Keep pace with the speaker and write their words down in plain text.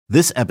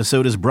This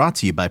episode is brought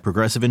to you by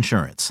Progressive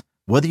Insurance.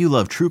 Whether you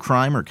love true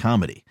crime or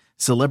comedy,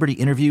 celebrity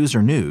interviews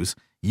or news,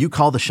 you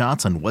call the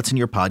shots on what's in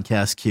your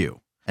podcast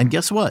queue. And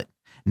guess what?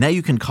 Now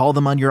you can call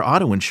them on your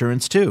auto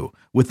insurance too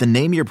with the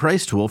Name Your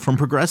Price tool from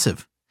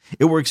Progressive.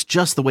 It works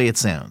just the way it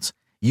sounds.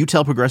 You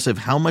tell Progressive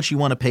how much you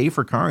want to pay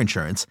for car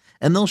insurance,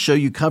 and they'll show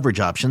you coverage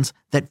options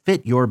that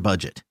fit your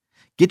budget.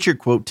 Get your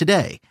quote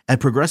today at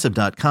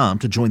Progressive.com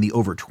to join the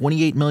over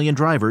 28 million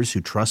drivers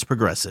who trust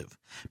Progressive.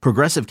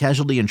 Progressive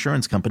Casualty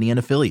Insurance Company and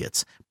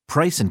Affiliates.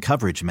 Price and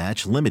coverage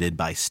match limited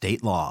by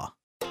state law.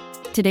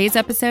 Today's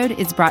episode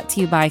is brought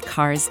to you by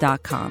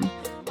Cars.com.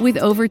 With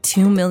over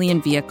 2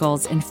 million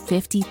vehicles and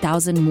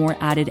 50,000 more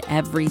added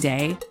every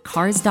day,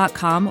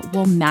 Cars.com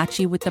will match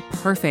you with the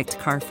perfect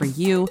car for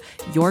you,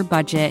 your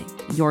budget,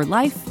 your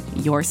life,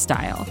 your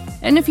style.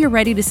 And if you're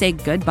ready to say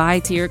goodbye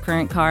to your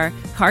current car,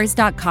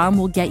 Cars.com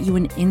will get you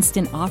an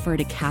instant offer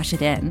to cash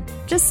it in.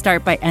 Just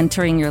start by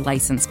entering your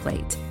license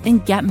plate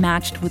and get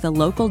matched with a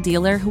local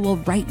dealer who will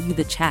write you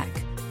the check.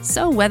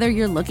 So whether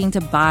you're looking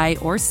to buy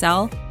or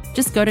sell,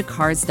 just go to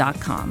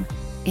Cars.com.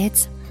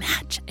 It's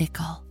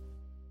magical.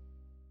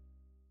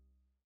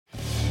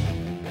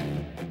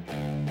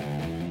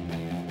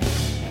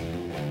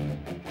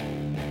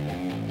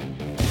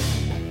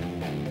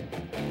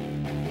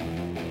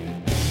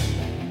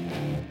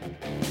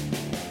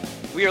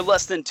 We are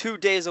less than 2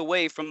 days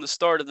away from the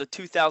start of the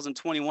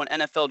 2021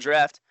 NFL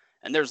Draft,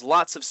 and there's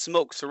lots of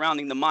smoke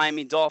surrounding the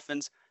Miami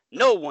Dolphins.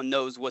 No one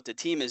knows what the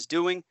team is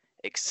doing,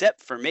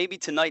 except for maybe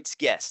tonight's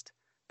guest.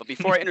 But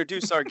before I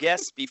introduce our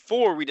guests,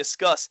 before we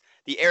discuss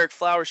the Ereck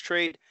Flowers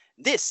trade,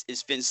 this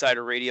is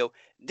Phinsider Radio.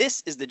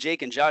 This is the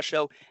Jake and Josh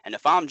Show, and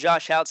if I'm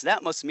Josh Houts,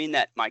 that must mean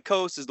that my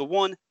co-host is the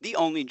one, the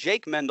only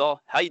Jake Mendel.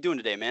 How you doing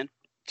today, man?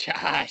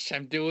 Josh,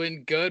 I'm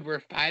doing good. We're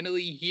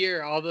finally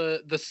here. All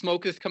the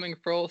smoke is coming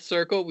full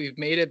circle. We've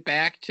made it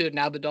back to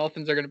now the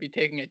Dolphins are going to be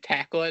taking a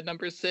tackle at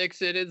number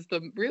 6. It is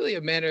really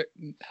a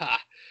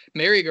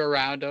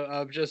merry-go-round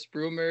of just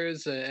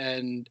rumors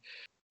and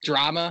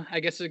drama, I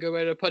guess is a good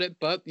way to put it.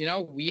 But,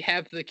 we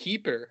have the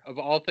keeper of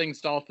all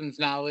things Dolphins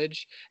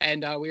knowledge.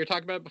 And we were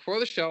talking about it before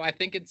the show. I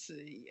think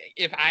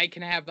if I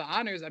can have the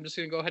honors, I'm just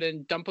going to go ahead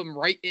and dump him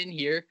right in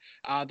here.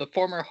 The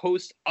former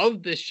host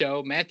of this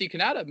show, Matthew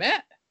Cannata.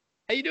 Matt,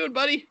 how you doing,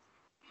 buddy?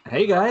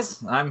 Hey,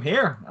 guys. I'm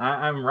here.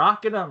 I'm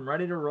rocking. I'm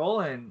ready to roll,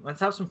 and let's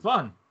have some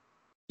fun.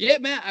 Yeah,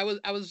 Matt, I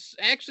was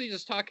actually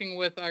just talking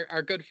with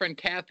our good friend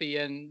Kathy,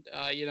 and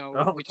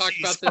we talked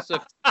about this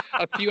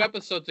a few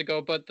episodes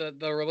ago, but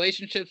the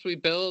relationships we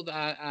build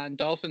on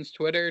Dolphins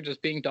Twitter,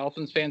 just being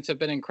Dolphins fans, have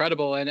been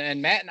incredible.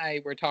 And Matt and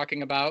I were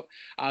talking about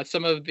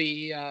some of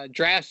the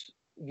drafts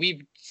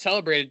we've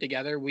celebrated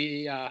together.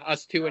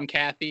 Us two and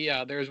Kathy.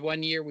 There was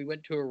one year we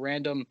went to a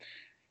random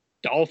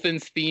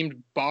Dolphins-themed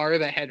bar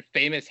that had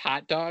famous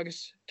hot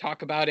dogs.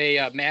 Talk about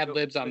a Mad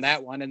Libs on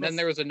that one. And then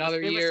there was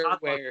another year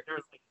where there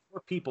was like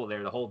 4 people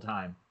there the whole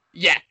time.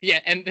 Yeah,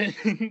 and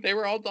then they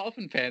were all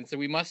Dolphin fans, so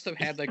we must have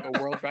had like a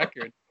world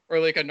record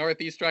or like a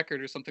Northeast record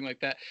or something like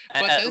that.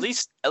 But at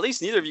least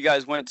neither of you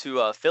guys went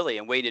to Philly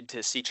and waited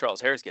to see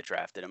Charles Harris get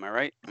drafted. Am I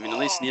right? I mean, at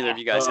least neither of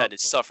you guys had to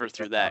suffer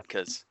through that,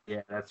 because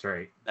yeah, that's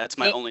right. That's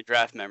my only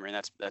draft memory,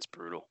 and that's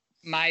brutal.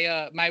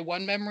 My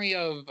one memory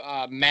of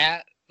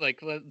Matt,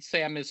 like, let's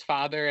say I'm his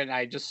father and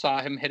I just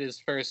saw him hit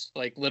his first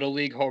like little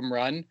league home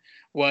run,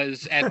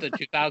 was at the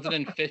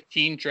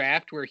 2015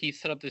 draft, where he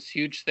set up this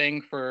huge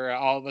thing for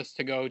all of us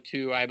to go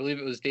to. I believe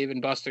it was Dave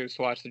and Buster's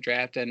to watch the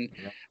draft. And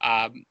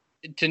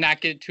to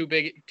not get too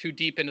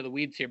deep into the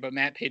weeds here, but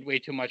Matt paid way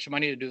too much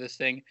money to do this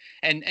thing.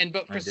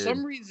 But for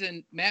some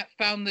reason, Matt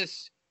found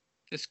this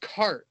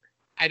cart.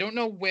 I don't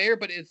know where,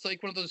 but it's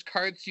like one of those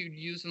carts you'd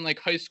use in like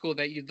high school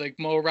that you'd like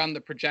mow around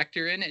the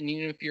projector in. And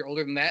even if you're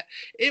older than that,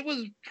 it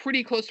was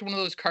pretty close to one of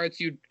those carts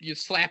you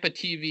slap a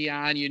TV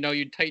on,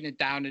 you'd tighten it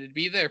down and it'd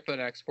be there for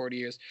the next 40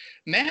 years.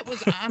 Matt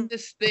was on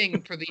this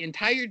thing for the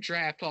entire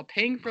draft while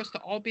paying for us to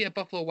all be at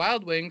Buffalo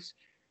Wild Wings,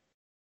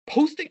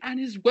 posting on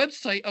his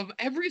website of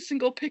every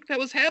single pick that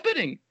was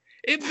happening.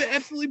 It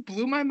absolutely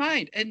blew my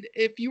mind. And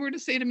if you were to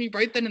say to me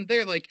right then and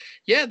there, like,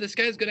 yeah, this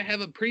guy's going to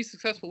have a pretty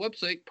successful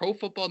website, Pro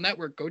Football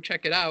Network, go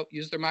check it out,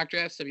 use their mock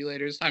draft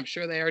simulators. I'm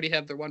sure they already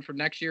have their one for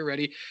next year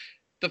ready.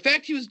 The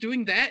fact he was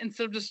doing that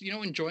instead of just,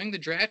 enjoying the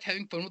draft,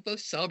 having fun with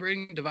us,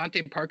 celebrating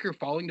Devontae Parker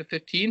falling to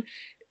 15,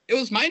 it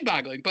was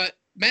mind-boggling. But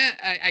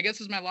Matt, I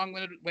guess is my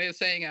long-winded way of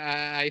saying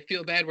I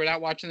feel bad we're not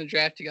watching the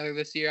draft together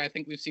this year. I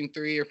think we've seen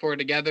 3 or 4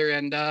 together,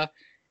 and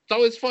it's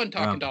always fun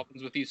talking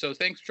Dolphins with you. So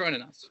thanks for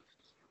joining us.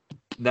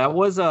 That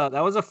was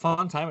a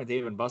fun time at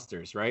Dave and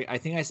Buster's, right? I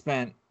think I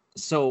spent.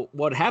 So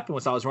what happened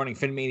was I was running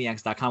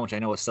finmaniacs.com, which I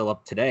know is still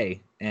up today,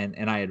 and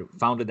I had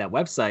founded that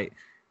website,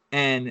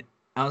 and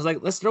I was like,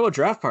 let's throw a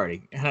draft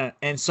party.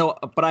 And so,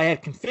 but I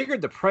had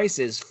configured the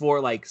prices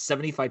for like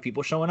 75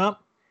 people showing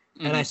up,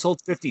 and I sold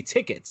 50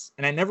 tickets,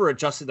 and I never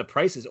adjusted the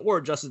prices or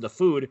adjusted the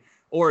food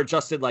or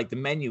adjusted like the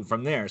menu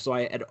from there. So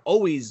I had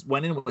always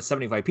went in with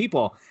 75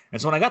 people.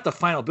 And so when I got the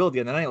final bill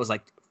the other night, it was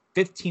like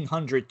 $1,500,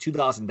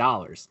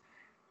 $2,000.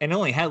 And it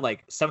only had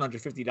like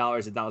 $750,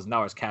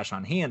 $1,000 cash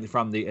on hand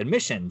from the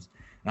admissions.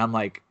 And I'm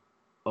like,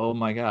 Oh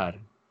my God.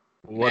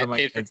 What Matt am I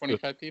paid for gonna do?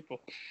 25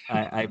 people.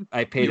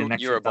 I paid an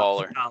You're extra a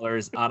baller.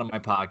 $1,000 out of my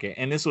pocket.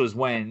 And this was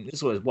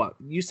what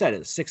you said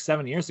it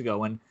 6-7 years ago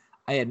when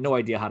I had no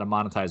idea how to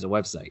monetize a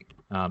website.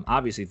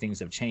 Obviously things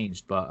have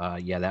changed,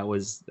 but yeah, that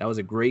was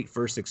a great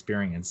first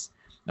experience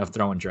of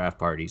throwing draft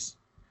parties.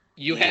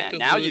 You Yeah, have to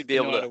now lose you'd be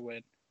to able know how to- to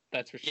win.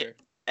 That's for Yeah. sure.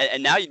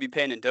 And now you'd be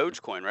paying in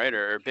Dogecoin, right,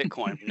 or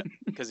Bitcoin,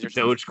 because you're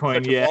Dogecoin,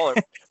 such a yeah.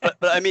 baller.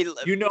 But I mean,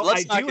 You know,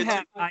 let's I not do get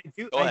have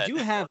too- Go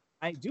ahead.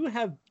 I do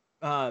have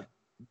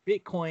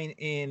Bitcoin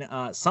in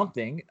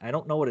something. I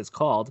don't know what it's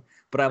called,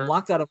 but I'm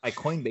locked out of my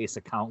Coinbase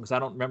account because I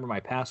don't remember my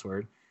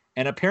password.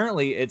 And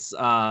apparently it's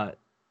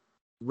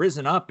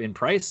risen up in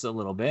price a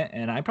little bit,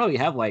 and I probably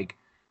have like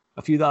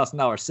a few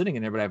 $1,000s sitting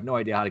in there, but I have no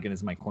idea how to get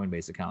into my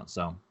Coinbase account.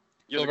 So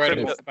You're We'll the write a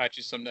crypto- book about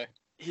you someday.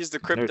 He's the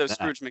crypto that.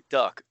 Scrooge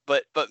McDuck.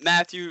 But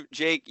Matthew,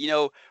 Jake,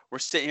 we're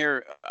sitting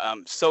here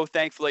so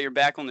thankful that you're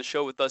back on the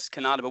show with us,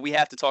 Cannata, but we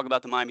have to talk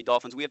about the Miami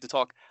Dolphins. We have to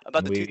talk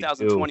about the We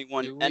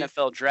 2021 do.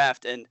 NFL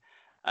draft. And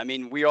I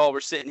mean, we all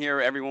were sitting here,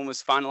 everyone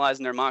was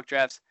finalizing their mock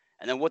drafts.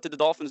 And then what did the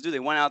Dolphins do?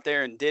 They went out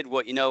there and did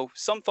what,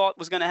 some thought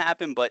was going to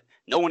happen, but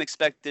no one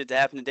expected it to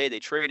happen today. They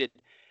traded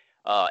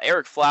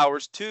Ereck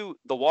Flowers to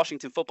the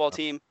Washington football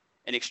team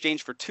in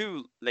exchange for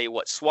they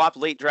swapped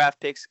late draft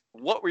picks.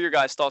 What were your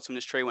guys' thoughts when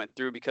this trade went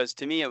through? Because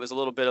to me, it was a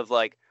little bit of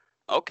like,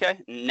 okay,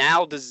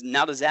 now does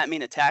that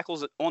mean a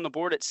tackle's on the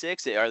board at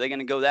 6? Are they going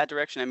to go that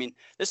direction? I mean,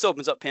 this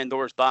opens up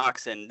Pandora's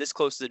box, and this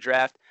close to the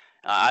draft,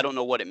 I don't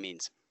know what it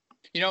means.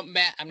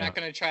 Matt, I'm not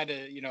going to try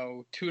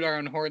to, toot our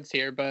own horns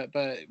here, but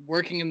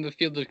working in the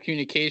field of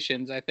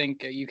communications, I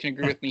think you can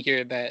agree with me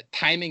here that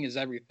timing is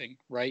everything,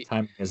 right?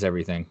 Time is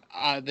everything.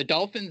 The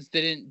Dolphins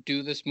didn't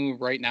do this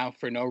move right now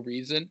for no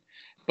reason,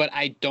 but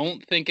I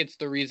don't think it's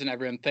the reason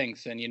everyone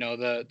thinks. And,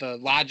 the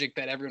logic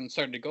that everyone's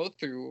starting to go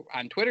through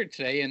on Twitter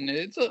today, and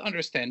it's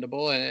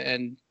understandable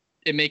and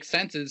it makes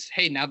sense, is,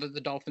 hey, now that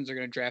the Dolphins are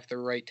going to draft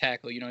their right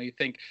tackle, you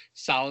think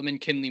Solomon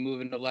Kinley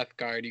moving to left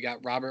guard, you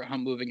got Robert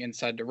Hunt moving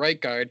inside to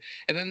right guard,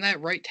 and then that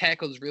right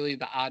tackle is really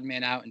the odd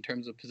man out in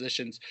terms of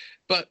positions.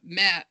 But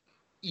Matt,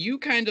 you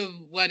kind of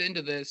led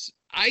into this.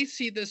 I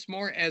see this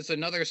more as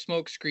another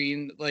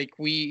smokescreen, like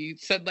we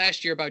said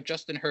last year about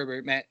Justin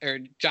Herbert. Matt, or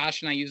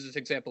Josh and I use this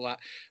example a lot.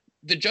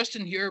 The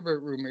Justin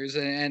Herbert rumors,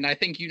 and I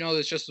think you know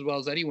this just as well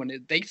as anyone,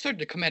 they started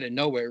to come out of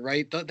nowhere,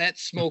 right? That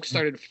smoke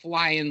started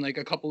flying like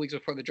a couple weeks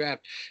before the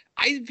draft.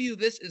 I view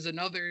this as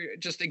another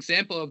just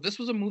example of this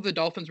was a move the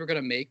Dolphins were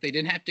going to make. They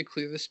didn't have to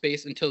clear the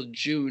space until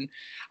June.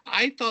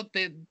 I thought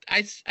that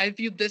I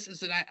viewed this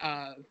as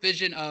a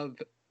vision of,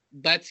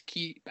 let's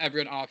keep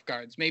everyone off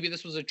guards. Maybe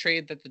this was a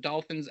trade that the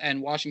Dolphins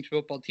and Washington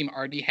football team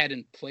already had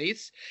in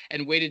place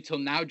and waited till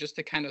now just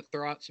to kind of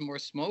throw out some more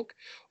smoke.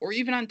 Or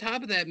even on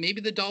top of that, maybe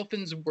the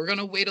Dolphins were going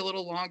to wait a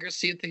little longer,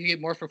 see if they could get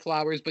more for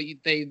Flowers, but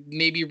they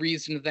maybe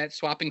reasoned that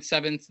swapping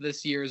 7th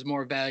this year is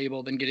more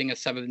valuable than getting a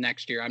 7th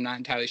next year. I'm not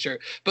entirely sure.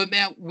 But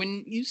Matt,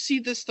 when you see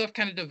this stuff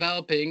kind of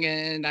developing,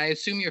 and I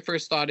assume your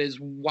first thought is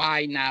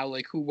why now,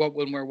 like who, what,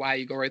 when, where, why,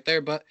 you go right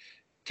there. But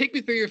take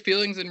me through your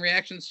feelings and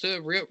reactions to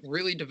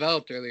really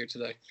developed earlier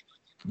today.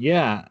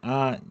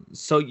 Yeah.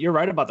 So you're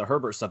right about the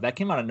Herbert stuff. That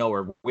came out of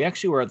nowhere. We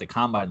actually were at the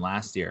Combine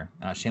last year.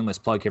 Shameless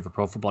plug here for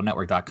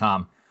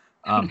ProFootballNetwork.com.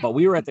 But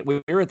we were at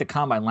the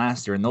Combine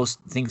last year, and those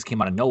things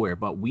came out of nowhere.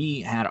 But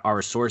we had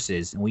our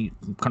sources, and we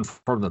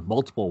confirmed with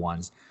multiple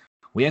ones.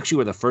 We actually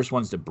were the first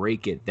ones to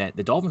break it that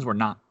the Dolphins were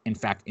not, in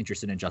fact,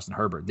 interested in Justin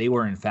Herbert. They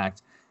were, in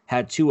fact,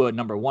 had Tua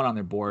number 1 on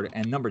their board,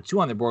 and number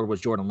 2 on their board was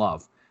Jordan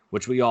Love,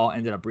 which we all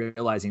ended up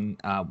realizing,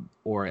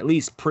 or at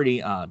least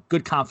pretty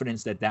good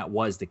confidence that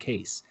was the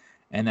case,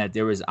 and that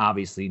there was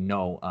obviously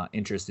no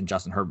interest in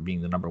Justin Herbert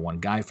being the number 1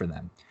 guy for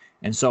them.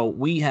 And so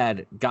we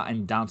had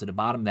gotten down to the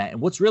bottom of that. And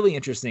what's really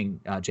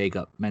interesting,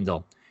 Jacob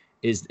Mendel,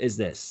 is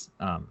this.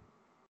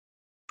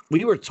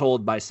 We were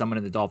told by someone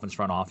in the Dolphins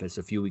front office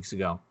a few weeks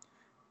ago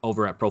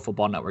over at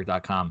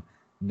ProFootballNetwork.com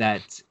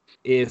that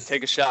if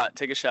take a shot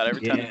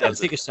every time it does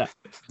take it. a shot.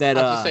 That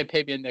I was just say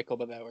pay me a nickel,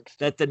 but that works.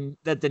 That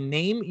the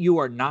name you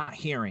are not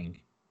hearing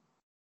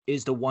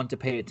is the one to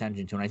pay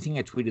attention to. And I think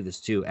I tweeted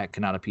this too at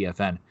Cannata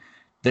PFN.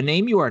 The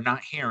name you are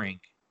not hearing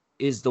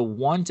is the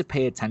one to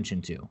pay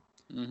attention to.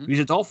 Mm-hmm. Because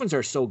the Dolphins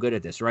are so good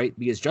at this, right?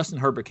 Because Justin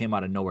Herbert came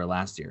out of nowhere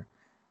last year.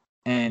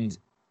 And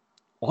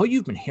all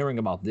you've been hearing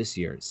about this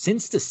year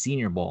since the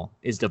Senior Bowl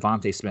is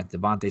Devontae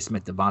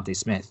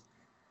Smith.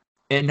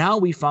 And now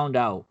we found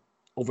out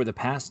over the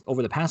past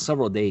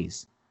several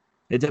days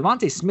that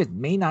Devontae Smith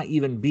may not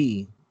even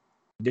be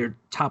their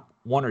top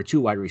 1 or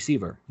 2 wide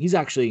receiver. He's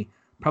actually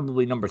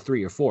probably number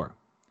 3 or 4.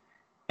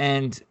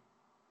 And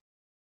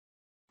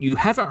you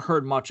haven't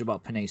heard much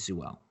about Penei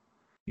Sewell.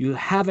 You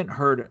haven't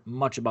heard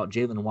much about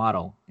Jalen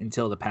Waddle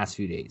until the past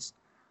few days.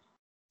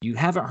 You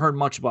haven't heard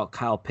much about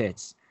Kyle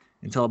Pitts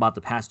until about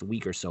the past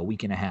week or so,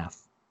 week and a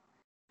half.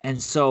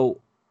 And so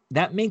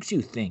that makes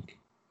you think.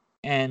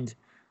 And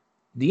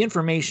the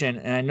information,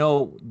 and I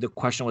know the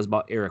question was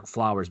about Ereck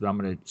Flowers, but I'm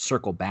going to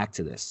circle back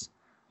to this.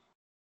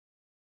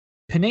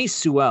 Penei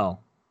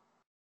Sewell,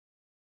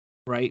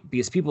 right?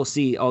 Because people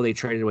see, they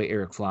traded away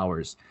Ereck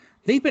Flowers.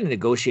 they've been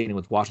negotiating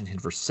with Washington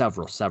for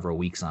several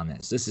weeks on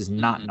this. This is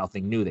not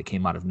nothing new that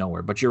came out of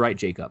nowhere. But you're right,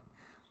 Jacob.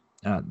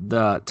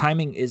 The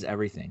timing is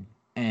everything.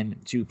 And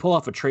to pull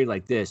off a trade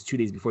like this 2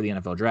 days before the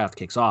NFL draft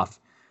kicks off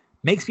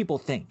makes people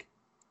think.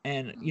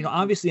 And,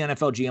 obviously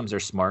NFL GMs are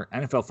smart.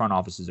 NFL front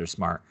offices are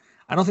smart.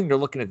 I don't think they're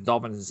looking at the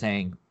Dolphins and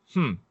saying,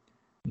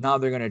 now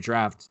they're going to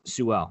draft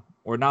Sewell,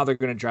 or now they're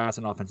going to draft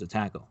an offensive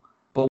tackle.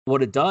 But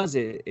what it does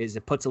is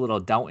it puts a little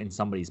doubt in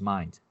somebody's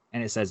mind.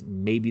 And it says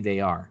maybe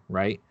they are,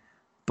 right?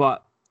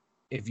 But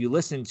if you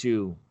listen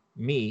to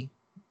me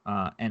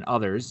and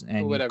others, and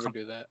who would ever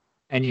do that?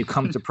 And you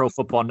come to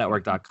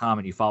ProFootballNetwork.com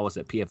and you follow us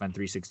at PFN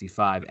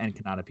 365 and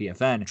Cannata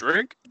PFN,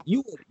 Drink.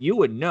 You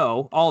would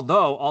know.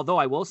 Although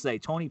I will say,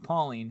 Tony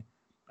Pauling,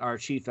 our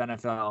chief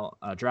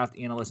NFL draft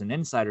analyst and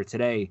insider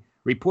today,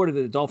 reported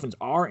that the Dolphins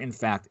are in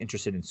fact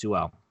interested in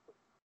Sewell.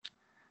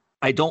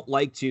 I don't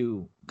like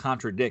to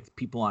contradict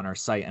people on our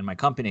site and my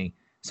company,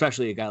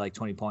 especially a guy like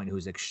Tony Pauling,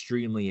 who's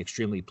extremely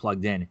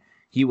plugged in.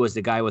 He was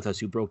the guy with us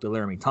who broke the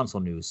Laramie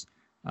Tunsil news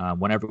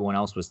when everyone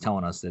else was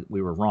telling us that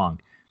we were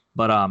wrong.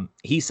 But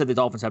he said the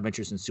Dolphins have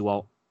interest in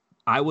Sewell.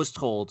 I was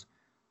told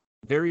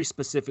very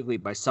specifically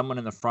by someone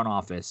in the front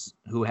office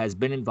who has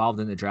been involved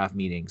in the draft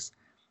meetings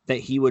that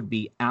he would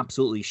be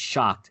absolutely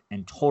shocked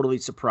and totally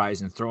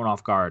surprised and thrown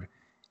off guard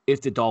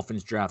if the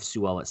Dolphins draft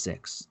Sewell at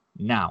 6.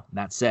 Now,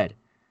 that said,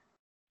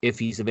 if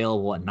he's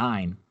available at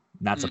 9,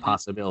 that's a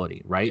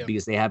possibility, right? Yep.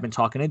 Because they have been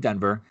talking to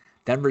Denver.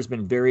 Denver's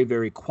been very,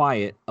 very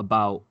quiet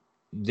about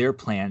their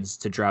plans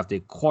to draft a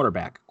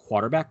quarterback.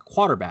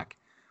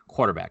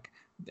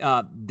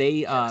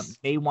 They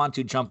may want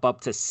to jump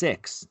up to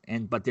 6,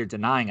 but they're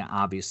denying it,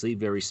 obviously.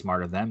 Very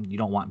smart of them. You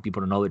don't want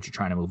people to know that you're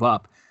trying to move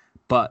up.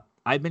 But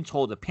I've been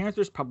told the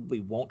Panthers probably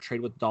won't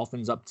trade with the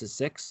Dolphins up to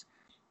 6,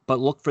 but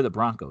look for the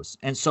Broncos.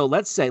 And so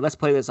let's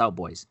play this out,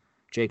 boys.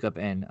 Jacob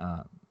and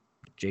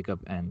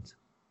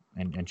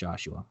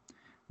Joshua.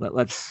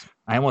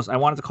 I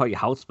wanted to call you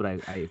House, but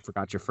I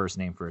forgot your first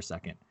name for a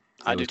second.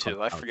 So I do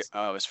too. I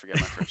always forget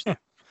my first name.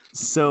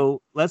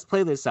 So let's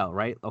play this out,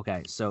 right?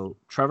 Okay, so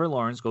Trevor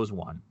Lawrence goes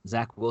 1.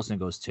 Zach Wilson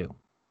goes 2.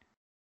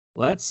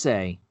 Let's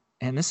say,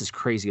 and this is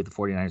crazy if the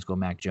 49ers go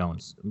Mac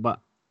Jones, but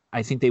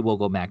I think they will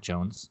go Mac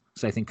Jones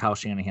because I think Kyle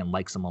Shanahan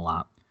likes him a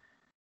lot.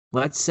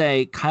 Let's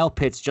say Kyle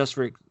Pitts, just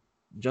for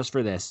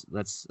this,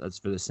 let's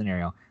for this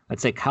scenario.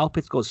 Let's say Kyle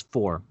Pitts goes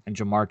 4 and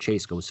Jamar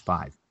Chase goes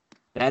 5.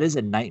 That is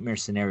a nightmare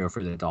scenario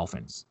for the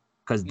Dolphins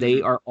because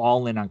they are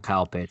all in on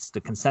Kyle Pitts. The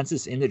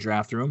consensus in the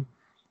draft room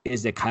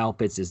is that Kyle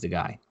Pitts is the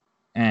guy.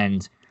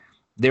 And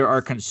there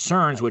are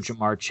concerns with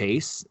Jamar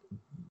Chase.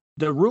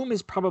 The room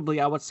is probably,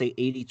 I would say,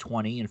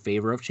 80-20 in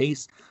favor of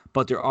Chase,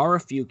 but there are a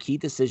few key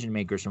decision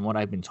makers, from what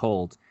I've been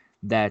told,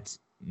 that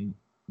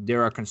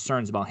there are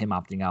concerns about him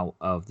opting out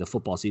of the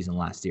football season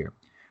last year.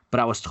 But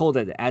I was told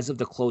that as of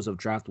the close of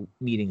draft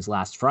meetings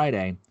last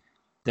Friday,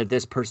 that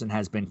this person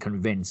has been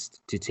convinced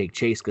to take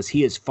Chase because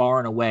he is far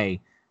and away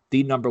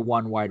the number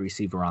 1 wide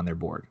receiver on their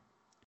board.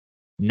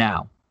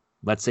 Now,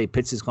 let's say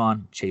Pitts is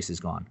gone, Chase is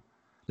gone.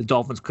 The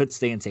Dolphins could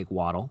stay and take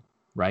Waddle,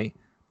 right?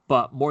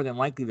 But more than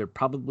likely, they're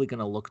probably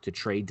going to look to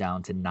trade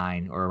down to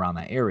 9 or around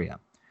that area.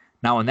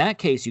 Now, in that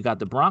case, you got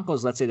the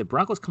Broncos. Let's say the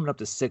Broncos coming up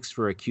to 6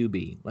 for a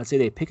QB. Let's say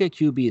they pick a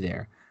QB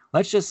there.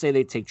 Let's just say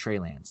they take Trey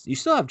Lance. You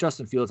still have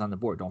Justin Fields on the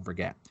board, don't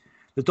forget.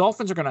 The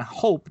Dolphins are going to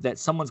hope that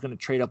someone's going to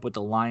trade up with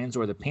the Lions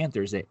or the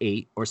Panthers at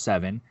 8 or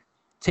 7,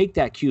 take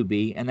that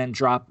QB, and then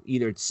drop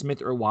either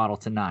Smith or Waddle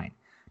to 9.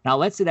 Now,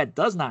 let's say that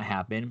does not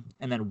happen,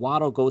 and then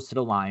Waddle goes to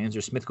the Lions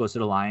or Smith goes to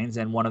the Lions,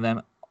 and one of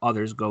them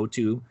others go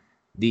to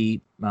the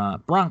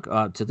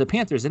to the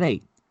Panthers at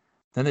 8.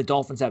 Then the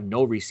Dolphins have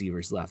no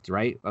receivers left,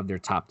 right, of their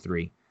top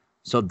 3.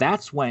 So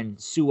that's when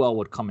Sewell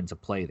would come into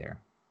play there.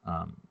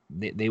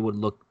 They would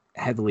look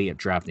heavily at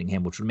drafting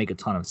him, which would make a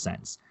ton of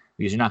sense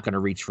because you're not going to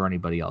reach for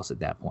anybody else at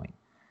that point.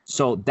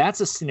 So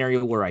that's a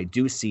scenario where I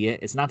do see it.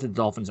 It's not that the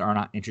Dolphins are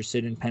not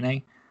interested in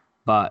Penei,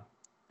 but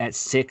at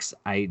 6,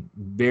 I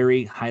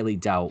very highly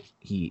doubt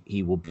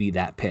he will be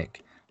that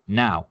pick.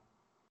 Now,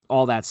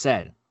 all that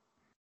said,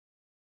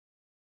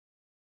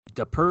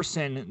 the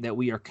person that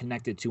we are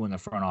connected to in the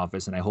front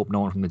office, and I hope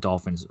no one from the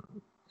Dolphins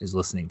is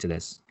listening to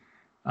this,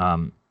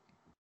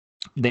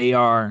 they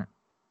are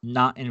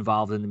not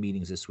involved in the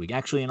meetings this week.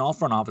 Actually, in all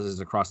front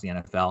offices across the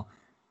NFL,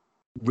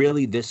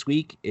 really this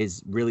week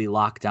is really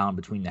locked down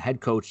between the head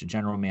coach, the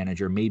general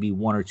manager, maybe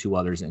 1 or 2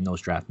 others in those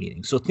draft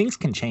meetings. So things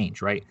can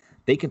change, right?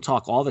 They can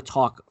talk all the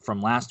talk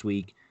from last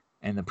week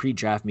and the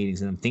pre-draft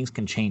meetings, and then things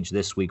can change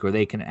this week, or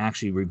they can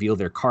actually reveal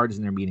their cards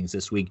in their meetings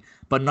this week,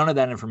 but none of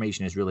that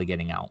information is really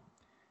getting out.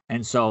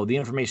 And so the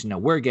information that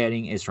we're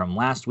getting is from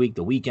last week,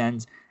 the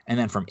weekends, and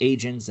then from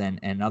agents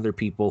and other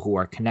people who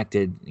are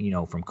connected,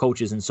 from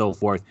coaches and so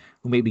forth,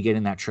 who may be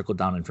getting that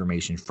trickle-down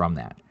information from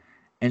that.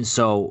 And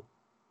so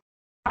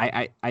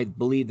I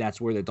believe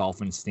that's where the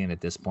Dolphins stand at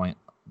this point.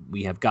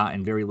 We have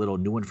gotten very little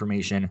new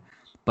information,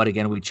 but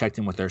again, we checked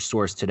in with our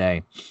source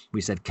today. We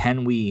said,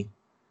 can we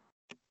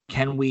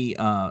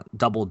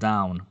double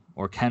down,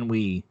 or can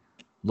we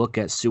look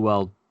at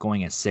Sewell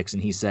going at 6?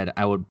 And he said,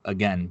 I would,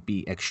 again,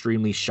 be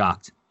extremely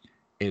shocked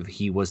if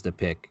he was the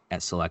pick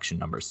at selection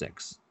number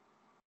 6.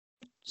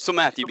 So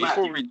Matthew,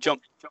 before we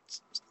jump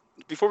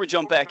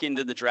back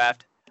into the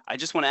draft, I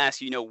just want to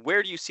ask you,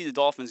 where do you see the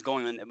Dolphins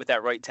going with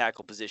that right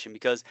tackle position?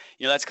 Because,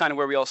 that's kind of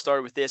where we all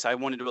started with this. I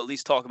wanted to at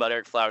least talk about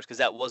Ereck Flowers because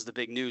that was the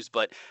big news.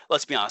 But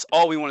let's be honest,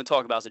 all we want to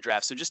talk about is the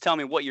draft. So just tell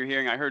me what you're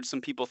hearing. I heard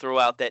some people throw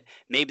out that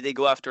maybe they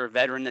go after a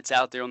veteran that's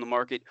out there on the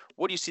market.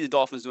 What do you see the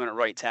Dolphins doing at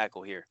right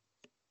tackle here?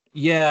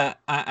 Yeah,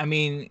 I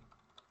mean,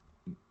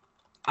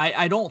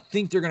 I don't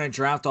think they're going to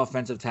draft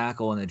offensive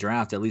tackle in the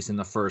draft, at least in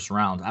the first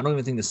round. I don't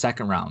even think the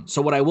second round.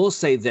 So what I will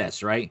say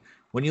this, right?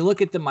 When you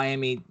look at the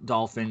Miami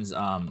Dolphins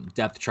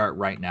depth chart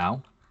right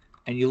now,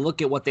 and you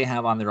look at what they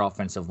have on their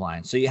offensive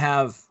line. So you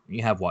have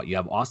what? You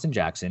have Austin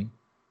Jackson,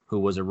 who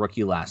was a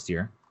rookie last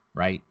year,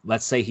 right?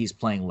 Let's say he's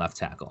playing left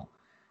tackle.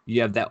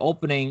 You have that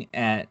opening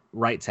at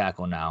right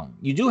tackle now.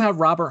 You do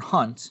have Robert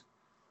Hunt,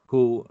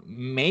 who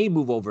may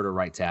move over to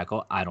right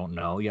tackle. I don't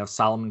know. You have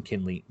Solomon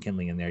Kinley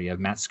in there. You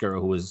have Matt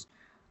Skura, who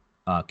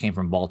came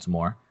from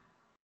Baltimore.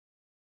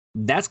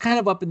 That's kind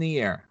of up in the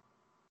air.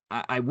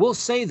 I will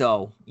say,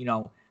 though,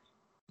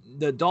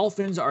 the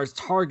Dolphins are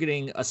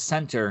targeting a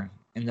center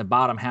in the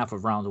bottom half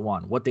of round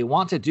 1. What they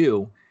want to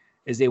do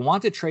is they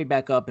want to trade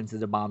back up into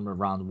the bottom of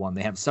round 1.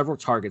 They have several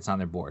targets on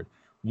their board.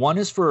 One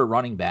is for a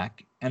running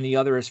back, and the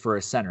other is for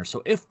a center.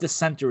 So if the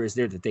center is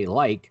there that they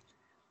like,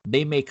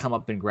 they may come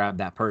up and grab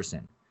that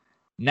person.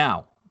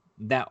 Now,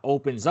 that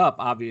opens up,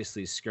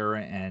 obviously,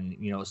 Skura and,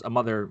 some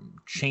other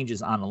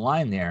changes on the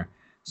line there.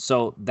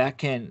 So that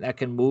can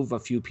move a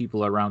few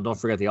people around. Don't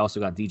forget, they also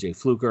got DJ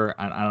Fluker.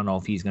 I don't know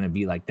if he's going to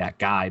be like that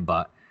guy,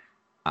 but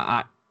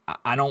I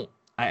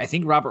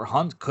think Robert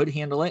Hunt could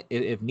handle it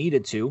if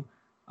needed to,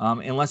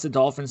 unless the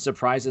Dolphins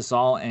surprise us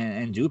all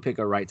and do pick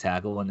a right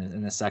tackle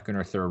in the second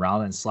or third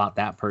round and slot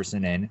that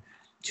person in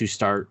to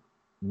start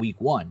week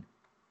 1.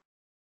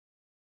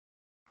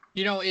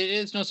 It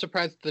is no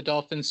surprise that the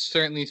Dolphins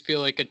certainly feel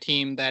like a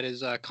team that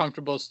is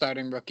comfortable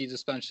starting rookies,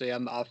 especially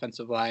on the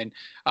offensive line.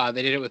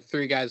 They did it with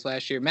 3 guys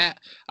last year.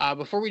 Matt,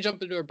 before we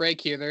jump into a break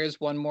here, there is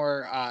one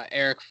more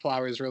Ereck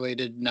Flowers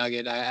related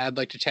nugget I'd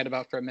like to chat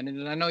about for a minute.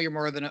 And I know you're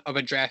more of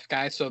a draft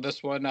guy, so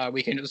this one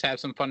we can just have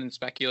some fun and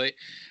speculate.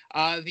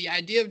 The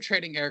idea of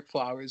trading Ereck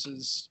Flowers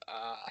is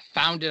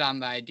founded on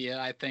the idea,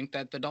 I think,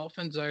 that the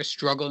Dolphins are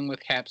struggling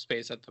with cap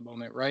space at the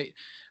moment, right?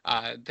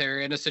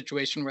 They're in a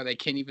situation where they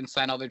can't even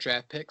sign all their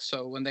draft picks.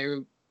 So when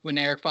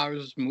Ereck Flowers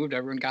was moved,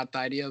 everyone got the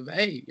idea of,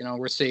 hey,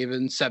 we're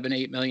saving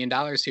 $7-8 million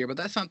here, but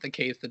that's not the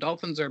case. The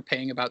Dolphins are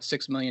paying about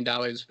 $6 million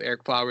for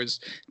Ereck Flowers'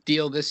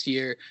 deal this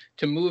year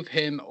to move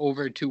him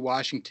over to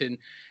Washington.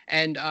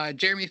 And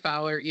Jeremy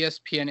Fowler,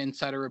 ESPN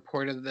insider,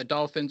 reported that the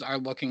Dolphins are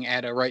looking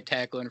at a right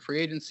tackle in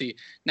free agency.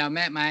 Now,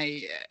 Matt,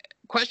 my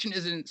question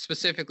isn't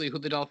specifically who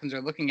the Dolphins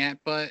are looking at,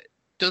 but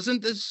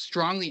doesn't this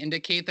strongly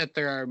indicate that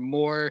there are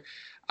more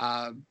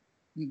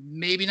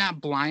maybe not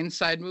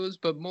blindside moves,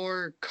 but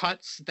more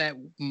cuts that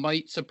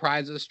might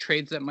surprise us,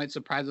 trades that might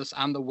surprise us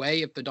on the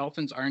way if the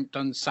Dolphins aren't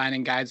done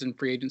signing guys in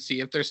free agency,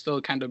 if they're still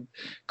kind of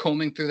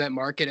combing through that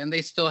market and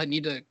they still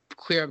need to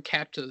clear up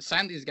cap to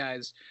sign these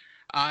guys?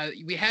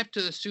 We have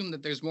to assume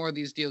that there's more of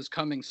these deals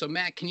coming. So,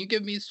 Matt, can you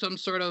give me some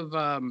sort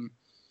of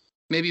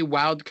maybe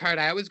wild card?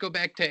 I always go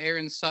back to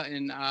Aaron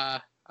Sutton,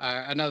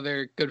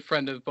 another good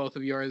friend of both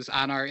of yours,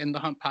 on our In the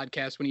Hunt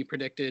podcast when he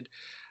predicted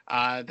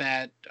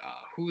that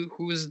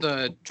who's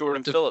the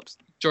Jordan Phillips.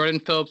 Jordan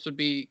Phillips would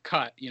be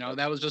cut.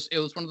 That was just, it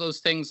was one of those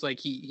things, like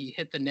he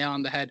hit the nail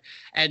on the head.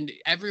 And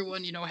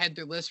everyone, had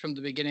their list from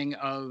the beginning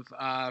of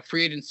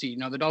free agency.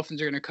 The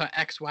Dolphins are going to cut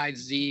X, Y,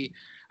 Z,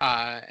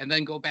 and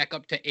then go back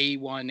up to A1,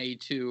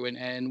 A2,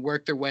 and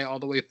work their way all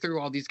the way through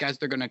all these guys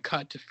they're going to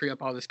cut to free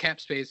up all this cap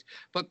space.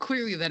 But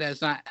clearly that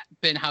has not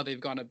been how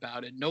they've gone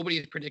about it.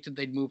 Nobody predicted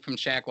they'd move from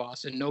Shaq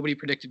Lawson. Nobody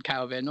predicted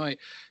Kyle Van Noy.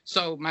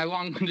 So my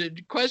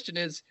long-winded question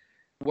is,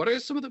 what are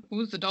some of the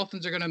moves the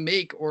Dolphins are going to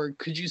make, or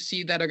could you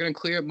see that are going to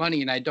clear up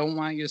money? And I don't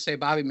want you to say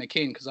Bobby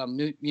McCain because I'll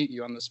mute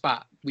you on the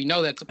spot. We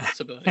know that's a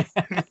possibility.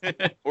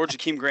 Or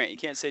Jakeem Grant. You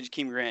can't say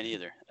Jakeem Grant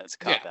either. That's a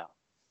cop-out.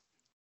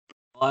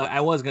 Well, I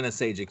was going to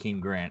say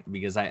Jakeem Grant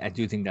because I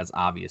do think that's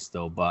obvious,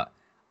 though. But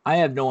I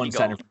have no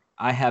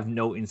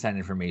inside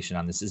information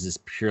on this. This is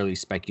purely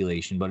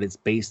speculation, but it's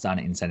based on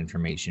inside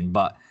information.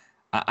 But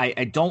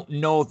I don't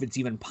know if it's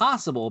even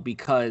possible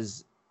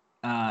because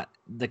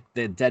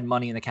the dead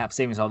money in the cap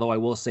savings, although I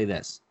will say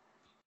this,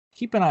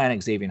 keep an eye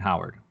on Xavier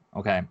Howard,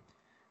 okay?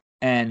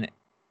 And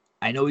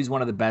I know he's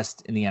one of the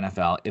best in the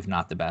NFL, if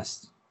not the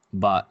best,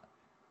 but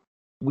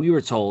we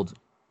were told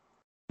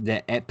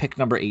that at pick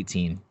number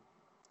 18,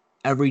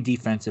 every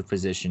defensive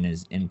position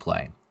is in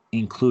play,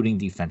 including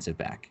defensive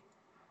back.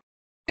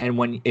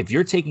 And if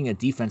you're taking a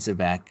defensive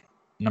back,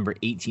 number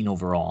 18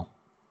 overall,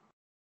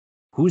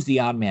 who's the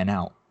odd man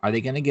out? Are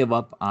they going to give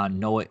up on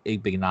Noah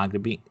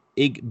Igbenogany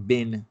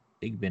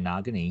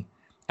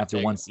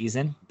after one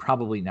season?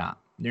 Probably not.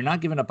 They're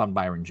not giving up on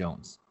Byron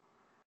Jones.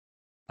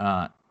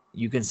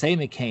 You can say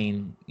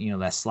McCain,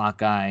 that slot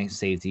guy,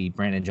 safety,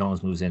 Brandon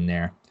Jones moves in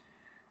there.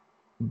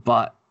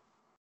 But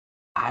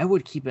I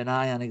would keep an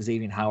eye on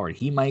Xavier Howard.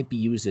 He might be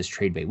used as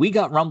trade bait. We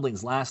got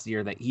rumblings last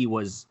year that he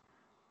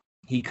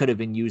could have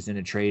been used in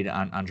a trade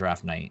on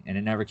draft night, and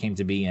it never came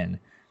to be. And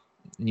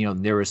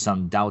there was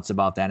some doubts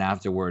about that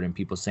afterward, and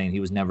people saying he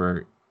was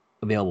never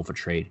available for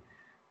trade.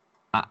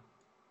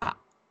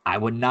 I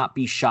would not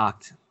be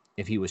shocked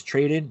if he was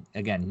traded.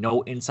 Again,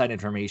 no inside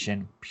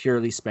information,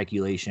 purely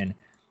speculation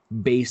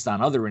based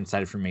on other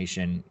inside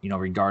information,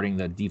 regarding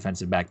the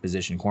defensive back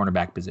position,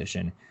 cornerback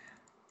position.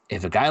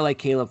 If a guy like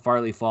Caleb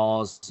Farley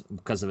falls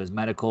because of his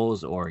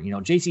medicals, or,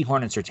 J.C.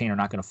 Horn and Surtain are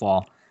not going to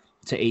fall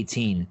to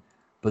 18,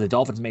 but the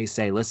Dolphins may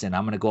say, listen,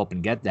 I'm going to go up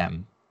and get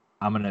them.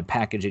 I'm going to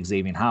package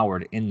Xavier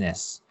Howard in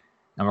this,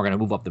 and we're going to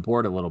move up the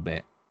board a little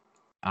bit.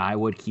 I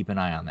would keep an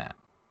eye on that.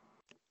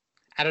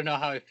 I don't know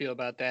how I feel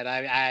about that.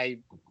 I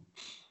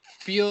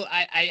feel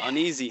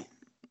uneasy.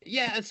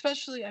 Yeah,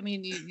 especially,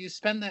 you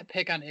spend that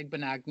pick on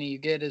Igbenogany, you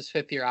get his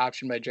 5th-year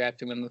option by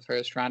drafting him in the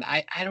first round.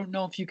 I don't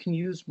know if you can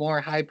use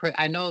more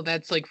I know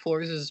that's like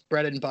Flores'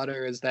 bread and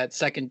butter, is that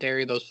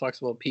secondary, those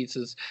flexible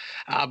pieces.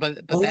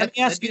 But let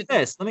me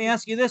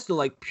ask you this, though,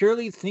 like,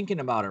 purely thinking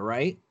about it,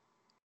 right?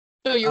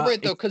 No, you're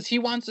right, though, because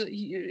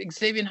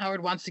Xavier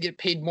Howard wants to get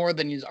paid more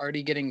than he's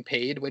already getting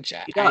paid, which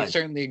I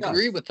certainly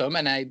agree with him,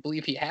 and I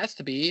believe he has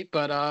to be.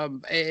 But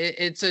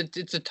it's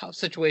a tough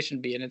situation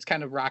to be in. It's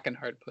kind of rock and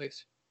hard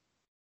place.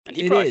 And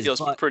he probably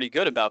feels pretty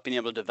good about being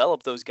able to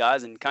develop those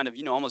guys and kind of,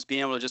 almost being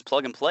able to just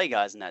plug and play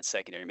guys in that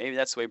secondary. Maybe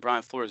that's the way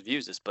Brian Flores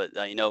views this. But,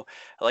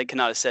 like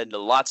Cannata said,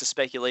 lots of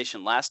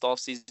speculation last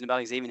offseason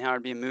about Xavier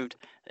Howard being moved.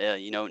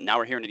 Now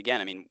we're hearing it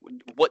again.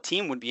 What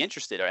team would be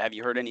interested? Or have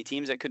you heard any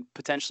teams that could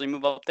potentially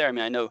move up there?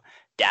 I know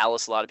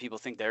Dallas, a lot of people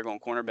think they're going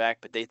cornerback,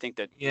 but they think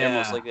that they're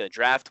most likely to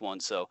draft one.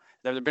 So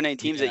have there been any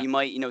teams that you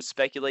might,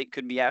 speculate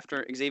could be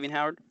after Xavier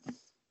Howard?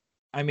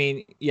 On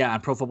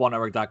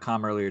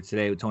ProFootballNetwork.com earlier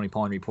today, Tony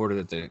Pollard reported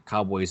that the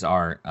Cowboys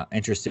are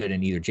interested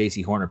in either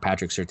J.C. Horn or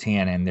Patrick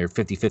Surtain, and they're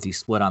 50-50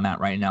 split on that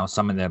right now.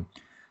 Some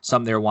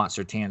there want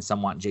Surtain,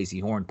 some want J.C.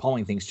 Horn.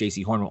 Pollard thinks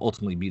J.C. Horn will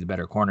ultimately be the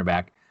better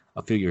cornerback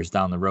a few years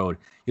down the road.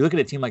 You look at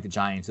a team like the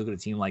Giants, look at a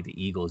team like the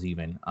Eagles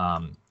even.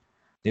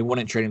 They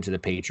wouldn't trade him to the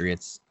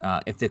Patriots.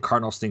 If the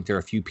Cardinals think they're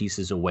a few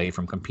pieces away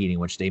from competing,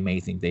 which they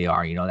may think they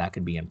are, that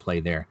could be in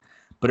play there.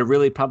 But it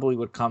really probably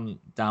would come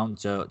down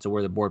to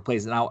where the board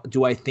plays. Now,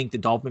 do I think the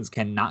Dolphins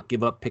cannot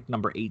give up pick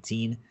number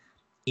 18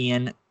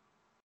 and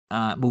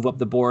move up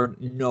the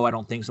board? No, I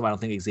don't think so. I don't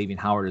think Xavier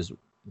Howard is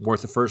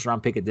worth a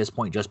first-round pick at this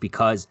point just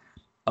because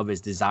of his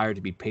desire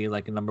to be paid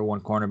like a number one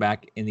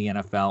cornerback in the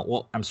NFL.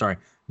 Well, I'm sorry,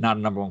 not a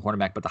number one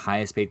cornerback, but the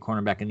highest paid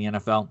cornerback in the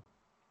NFL.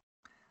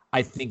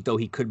 I think, though,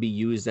 he could be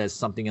used as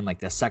something in like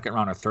the second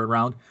round or third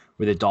round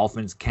where the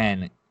Dolphins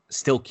can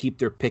still keep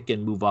their pick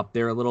and move up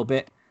there a little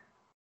bit.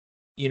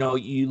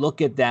 You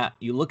look at that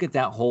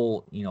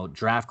whole,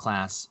 draft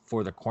class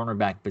for the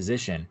cornerback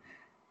position.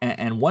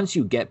 And once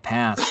you get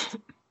past,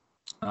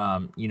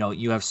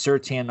 you have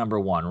Surtain number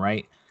 1,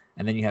 right?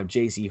 And then you have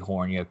J.C.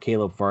 Horn, you have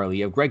Caleb Farley,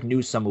 you have Greg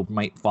Newsome, who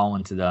might fall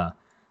into the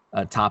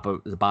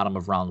bottom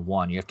of round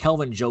 1. You have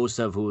Kelvin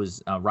Joseph, who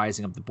is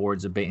rising up the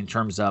boards a bit in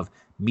terms of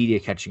media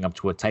catching up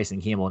to it. Tyson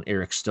Campbell and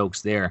Eric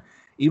Stokes there.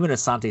 Even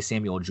Asante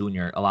Samuel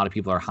Jr., a lot of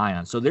people are high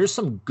on. So there's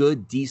some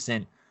good,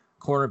 decent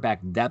cornerback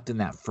depth in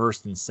that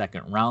first and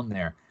second round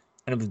there.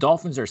 And if the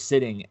Dolphins are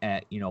sitting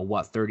at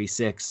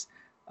 36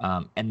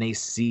 and they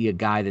see a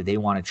guy that they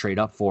want to trade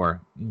up for,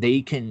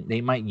 they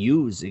might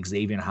use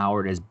Xavier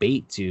Howard as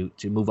bait to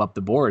move up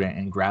the board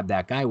and grab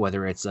that guy,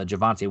 whether it's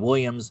Javonte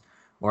Williams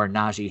or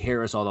Najee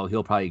Harris, although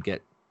he'll probably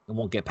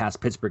won't get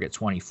past Pittsburgh at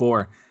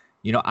 24.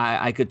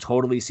 I could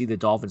totally see the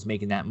Dolphins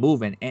making that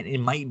move, and it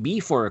might be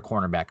for a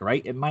cornerback,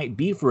 right? It might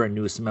be for a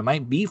Newsome, it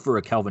might be for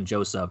a Kelvin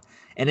Joseph,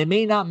 and it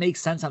may not make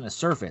sense on the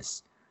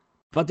surface.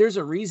 But there's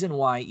a reason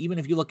why, even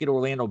if you look at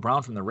Orlando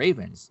Brown from the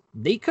Ravens,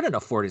 they couldn't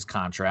afford his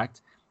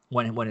contract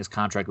when his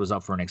contract was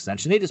up for an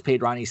extension. They just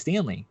paid Ronnie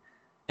Stanley,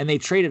 and they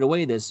traded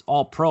away this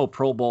all-pro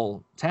Pro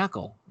Bowl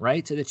tackle,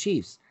 right, to the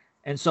Chiefs.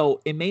 And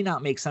so it may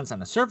not make sense on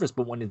the surface,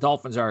 but when the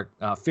Dolphins are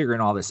figuring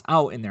all this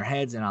out in their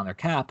heads and on their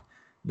cap,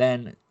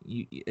 then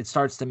it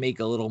starts to make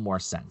a little more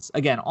sense.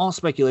 Again, all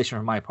speculation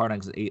from my part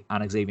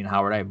on Xavier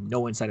Howard. I have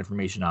no inside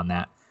information on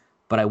that,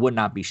 but I would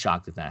not be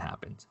shocked if that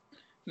happened.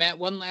 Matt,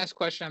 one last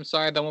question. I'm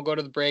sorry, then we'll go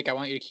to the break. I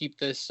want you to keep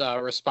this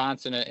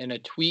response in a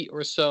tweet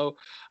or so.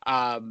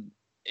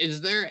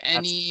 Is there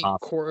any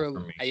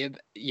correlation?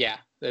 Yeah,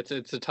 it's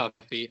a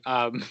toughie.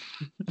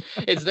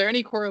 Is there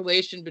any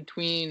correlation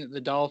between the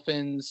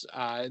Dolphins?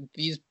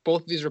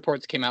 Both of these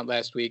reports came out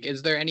last week.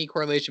 Is there any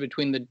correlation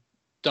between the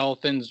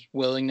Dolphins'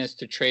 willingness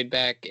to trade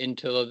back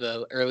into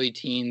the early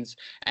teens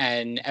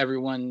and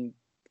everyone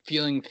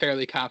feeling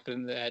fairly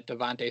confident that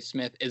Devontae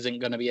Smith isn't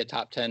going to be a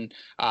top 10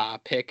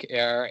 pick?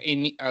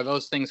 Are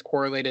those things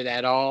correlated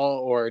at all,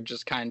 or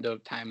just kind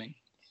of timing?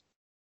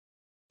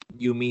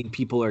 You mean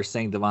people are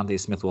saying Devontae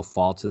Smith will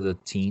fall to the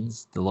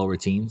teens, the lower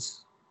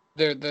teens?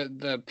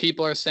 The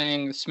people are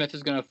saying Smith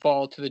is going to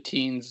fall to the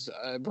teens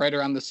right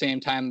around the same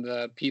time.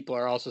 The people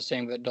are also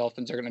saying that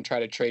Dolphins are going to try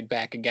to trade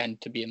back again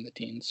to be in the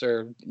teens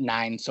or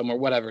 9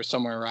 somewhere,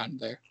 somewhere around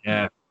there.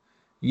 Yeah.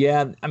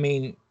 Yeah, I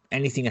mean,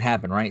 anything can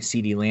happen, right?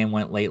 CeeDee Lamb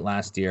went late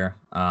last year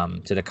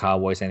to the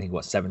Cowboys. I think,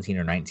 17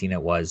 or 19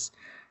 it was.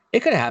 It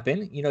could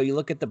happen. You know, you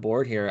look at the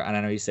board here, and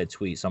I know you said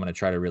tweet, so I'm going to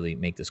try to really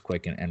make this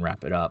quick and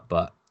wrap it up.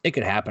 But it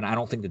could happen. I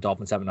don't think the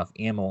Dolphins have enough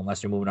ammo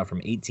unless they're moving up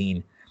from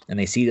 18 and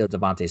they see the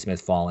Devontae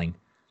Smith falling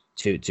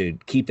to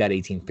keep that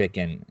 18th pick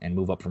and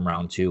move up from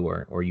round 2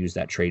 or use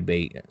that trade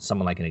bait,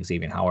 someone like an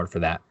Xavier Howard for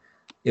that.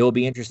 It will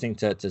be interesting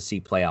to see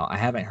play out. I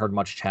haven't heard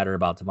much chatter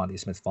about Devontae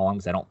Smith falling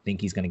because I don't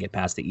think he's going to get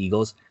past the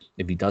Eagles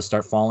if he does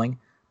start falling,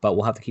 but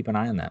we'll have to keep an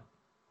eye on that.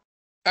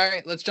 All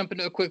right, let's jump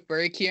into a quick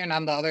break here. And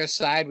on the other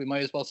side, we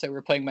might as well say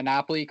we're playing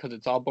Monopoly because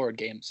it's all board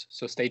games.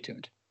 So stay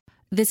tuned.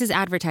 This is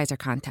advertiser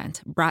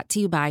content brought to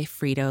you by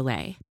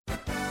Frito-Lay.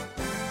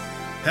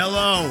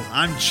 Hello,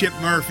 I'm Chip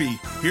Murphy,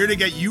 here to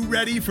get you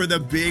ready for the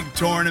big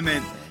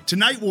tournament.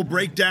 Tonight we'll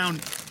break down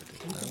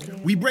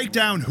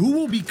who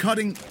will be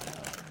cutting.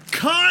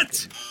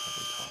 Cut!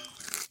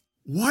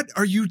 What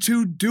are you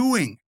two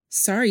doing?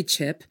 Sorry,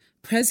 Chip.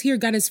 Prez here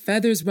got his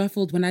feathers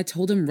ruffled when I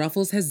told him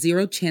Ruffles has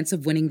 0 chance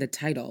of winning the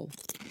title.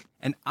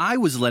 And I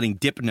was letting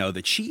Dip know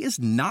that she is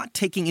not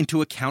taking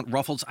into account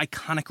Ruffles'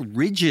 iconic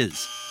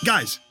ridges.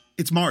 Guys,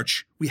 it's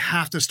March. We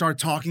have to start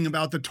talking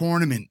about the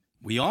tournament.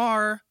 We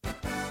are.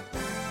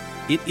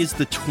 It is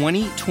the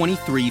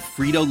 2023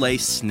 Frito-Lay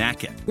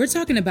Snack It. We're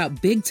talking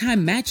about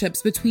big-time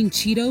matchups between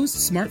Cheetos,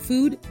 Smart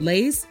Food,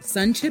 Lay's,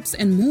 Sun Chips,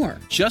 and more.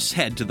 Just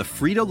head to the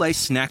Frito-Lay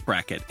Snack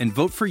Bracket and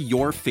vote for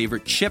your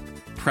favorite chip,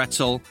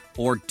 pretzel,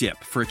 or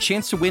dip for a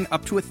chance to win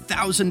up to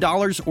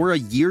 $1,000 or a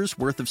year's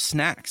worth of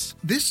snacks.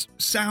 This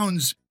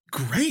sounds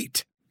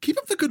great. Keep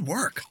up the good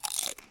work.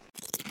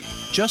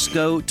 Just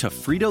go to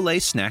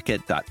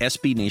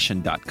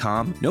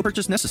fritolaysnackit.sbnation.com. No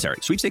purchase necessary.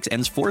 Sweepstakes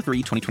ends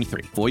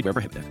 4/3/2023. Void where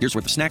prohibited. Year's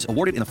worth of snacks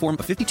awarded in the form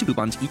of 52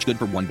 coupons, each good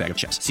for 1 bag of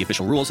chips. See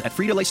official rules at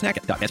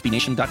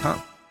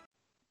fritolaysnackit.sbnation.com.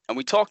 And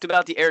we talked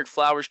about the Ereck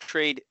Flowers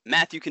trade.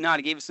 Matthew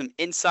Cannata gave us some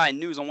inside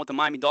news on what the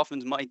Miami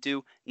Dolphins might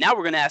do. Now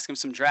we're going to ask him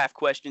some draft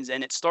questions,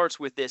 and it starts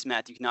with this,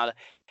 Matthew Cannata.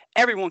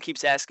 Everyone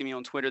keeps asking me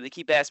on Twitter. They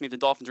keep asking me if the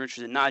Dolphins are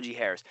interested in Najee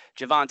Harris,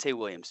 Javonte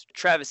Williams,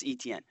 Travis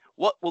Etienne.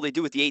 What will they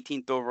do with the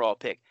 18th overall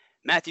pick?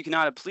 Matthew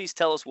Cannata, please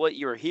tell us what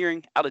you're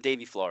hearing out of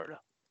Davie, Florida.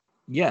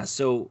 Yeah,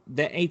 so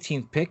the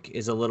 18th pick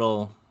is a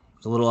little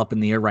up in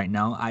the air right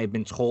now. I've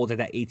been told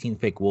that 18th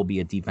pick will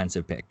be a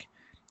defensive pick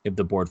if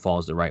the board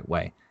falls the right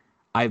way.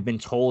 I've been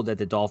told that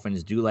the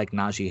Dolphins do like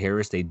Najee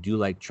Harris, they do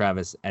like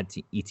Travis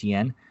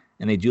Etienne,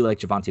 and they do like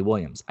Javonte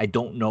Williams. I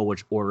don't know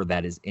which order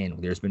that is in.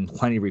 There's been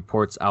plenty of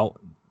reports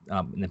out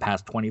in the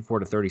past 24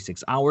 to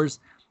 36 hours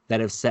that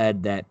have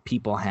said that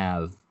people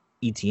have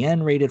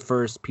Etienne rated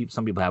first.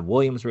 Some people have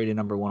Williams rated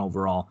number 1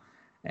 overall,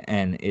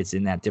 and it's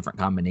in that different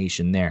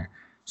combination there.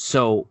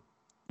 So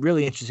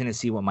really interesting to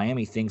see what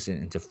Miami thinks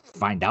and to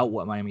find out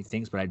what Miami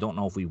thinks, but I don't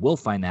know if we will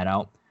find that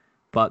out.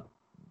 But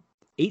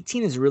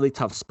 18 is a really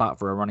tough spot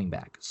for a running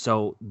back.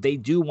 So they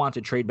do want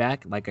to trade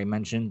back, like I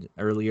mentioned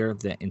earlier,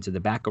 into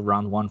the back of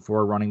round 1 for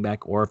a running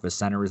back, or if a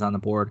center is on the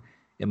board,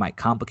 it might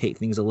complicate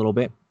things a little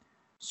bit.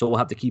 So we'll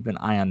have to keep an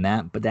eye on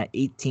that. But that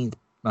 18th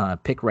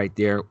pick right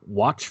there,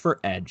 watch for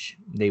edge.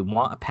 They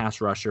want a pass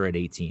rusher at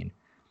 18.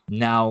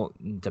 Now,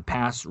 the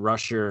pass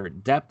rusher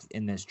depth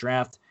in this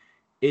draft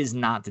is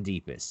not the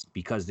deepest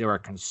because there are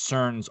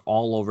concerns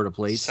all over the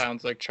place.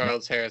 Sounds like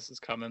Charles Harris is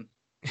coming.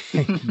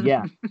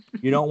 Yeah,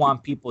 you don't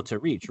want people to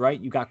reach,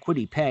 right? You got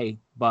Kwity Paye,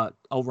 but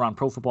over on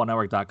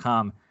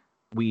ProFootballNetwork.com,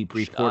 we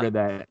reported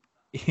that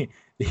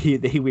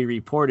we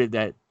reported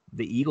that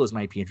the Eagles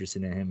might be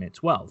interested in him at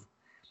 12.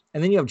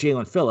 And then you have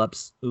Jalen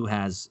Phillips, who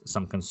has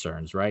some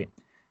concerns, right?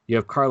 You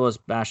have Carlos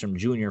Basham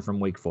Jr. from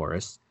Wake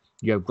Forest.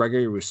 You have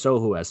Gregory Rousseau,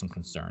 who has some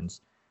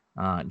concerns.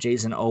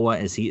 Jason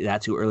Owa, is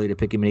that too early to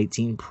pick him at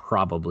 18?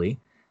 Probably.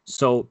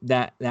 So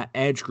that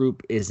edge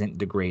group isn't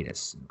the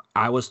greatest.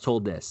 I was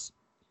told this.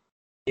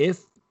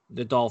 If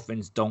the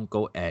Dolphins don't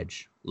go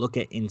edge, look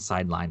at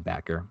inside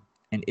linebacker.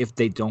 And if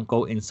they don't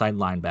go inside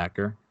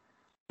linebacker,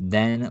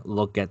 then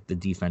look at the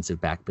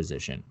defensive back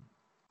position.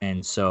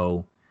 And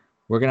so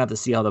we're going to have to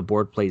see how the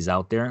board plays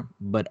out there,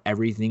 but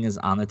everything is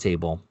on the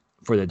table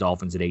for the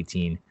Dolphins at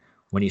 18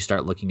 when you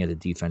start looking at the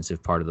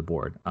defensive part of the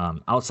board.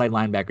 Outside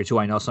linebacker, too.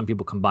 I know some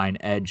people combine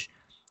edge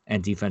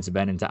and defensive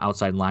end into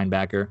outside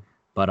linebacker,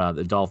 but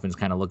the Dolphins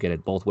kind of look at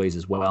it both ways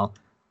as well.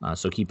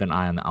 So keep an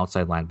eye on the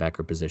outside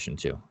linebacker position,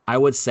 too. I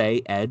would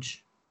say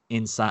edge,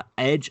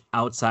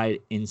 outside,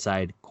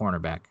 inside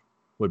cornerback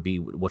would be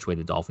which way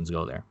the Dolphins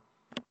go there.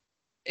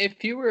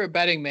 If you were a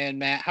betting man,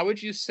 Matt, how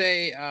would you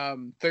say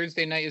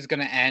Thursday night is going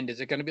to end?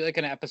 Is it going to be like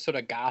an episode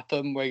of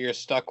Gotham where you're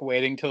stuck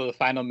waiting till the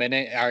final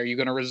minute? Are you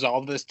going to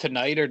resolve this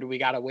tonight, or do we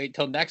got to wait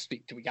till next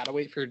week? Do we got to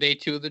wait for day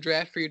 2 of the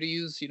draft for you to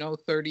use,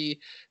 30,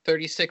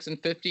 36,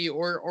 and 50?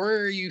 Or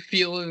are you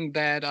feeling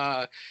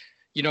that,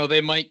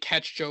 they might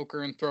catch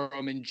Joker and throw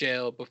him in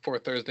jail before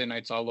Thursday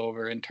night's all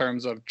over in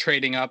terms of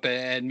trading up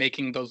and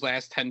making those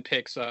last 10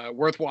 picks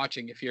worth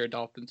watching if you're a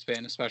Dolphins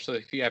fan, especially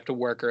if you have to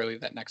work early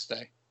that next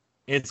day?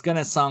 It's going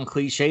to sound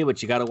cliche,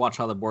 but you got to watch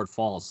how the board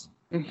falls.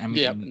 I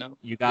mean,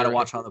 you got to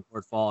watch how the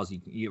board falls.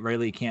 You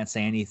really can't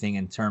say anything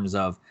in terms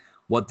of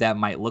what that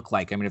might look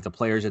like. I mean, if the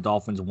players the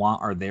Dolphins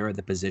want are there,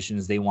 the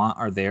positions they want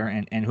are there,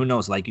 and who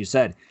knows, like you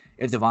said,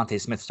 if Devontae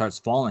Smith starts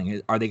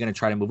falling, are they going to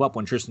try to move up?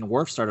 When Tristan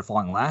Wirfs started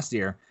falling last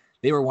year,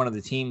 they were one of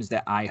the teams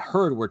that I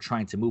heard were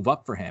trying to move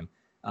up for him.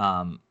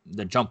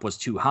 The jump was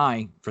too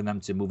high for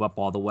them to move up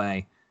all the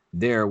way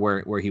there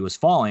where he was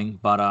falling,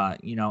 but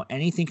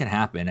anything can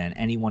happen and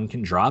anyone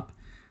can drop.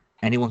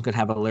 Anyone could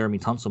have a Laramie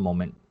Tunsil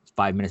moment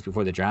 5 minutes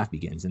before the draft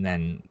begins, and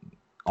then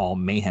all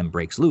mayhem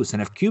breaks loose.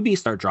 And if QBs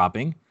start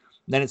dropping,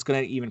 then it's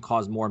going to even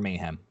cause more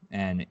mayhem,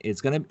 and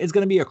it's going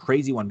to be a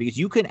crazy one, because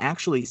you can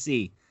actually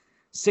see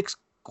 6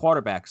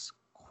 quarterbacks.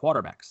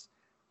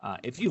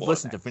 If you've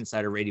listened to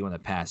Phinsider Radio in the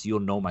past,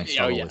 you'll know my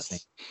struggle with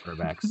saying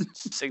quarterbacks.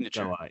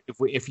 Signature.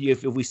 So if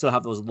we still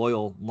have those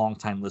loyal,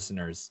 longtime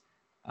listeners,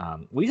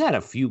 we've had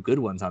a few good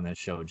ones on this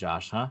show,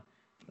 Josh, huh?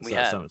 We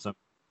have.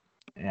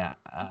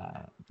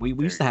 We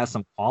used to have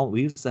some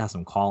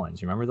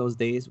call-ins. Remember those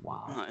days?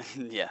 Wow.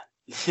 Yeah.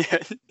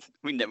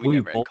 we never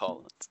had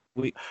call-ins.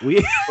 We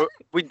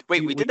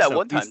did that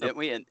one time, didn't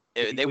we? And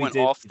they went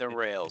off the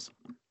rails.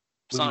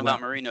 Something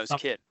about Marino's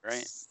kid,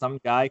 right? Some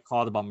guy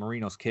called about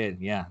Marino's kid.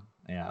 Yeah,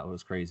 it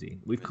was crazy.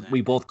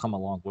 We both come a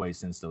long way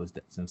since those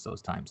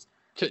times.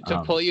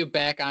 To pull you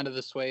back onto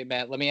the sway,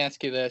 Matt, let me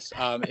ask you this: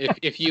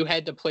 if you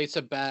had to place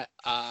a bet,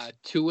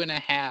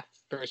 2.5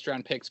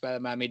 first-round picks by the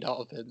Miami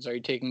Dolphins, are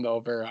you taking the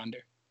over or under?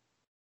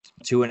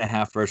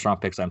 2.5 first-round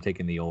picks. I'm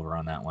taking the over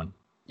on that one.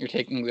 You're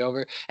taking the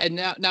over. And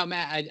now,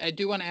 Matt, I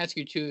do want to ask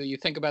you too. You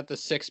think about the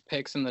 6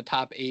 picks in the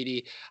top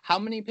 80. How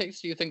many picks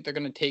do you think they're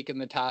going to take in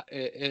the top?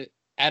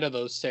 Out of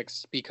those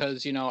 6,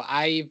 because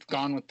I've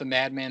gone with the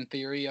madman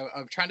theory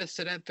of trying to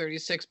sit at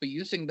 36, but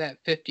using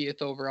that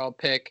 50th overall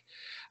pick,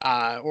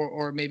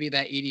 or maybe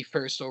that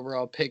 81st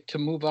overall pick to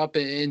move up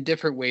in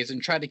different ways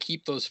and try to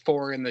keep those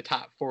 4 in the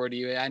top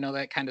 40. I know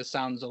that kind of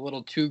sounds a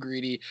little too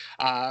greedy,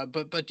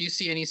 but do you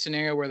see any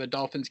scenario where the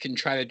Dolphins can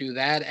try to do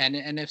that?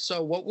 And if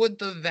so, what would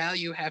the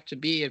value have to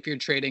be if you're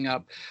trading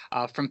up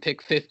from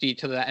pick 50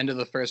 to the end of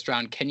the first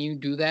round? Can you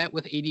do that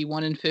with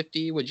 81 and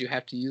 50? Would you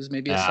have to use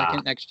maybe a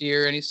second next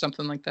year,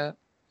 something like that?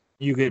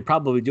 You could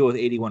probably do it with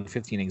 81,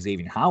 50 and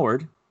Xavier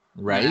Howard,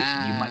 right? You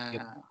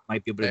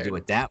might be able to do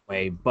it that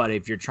way. But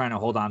if you're trying to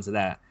hold on to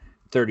that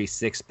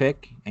 36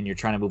 pick and you're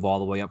trying to move all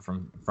the way up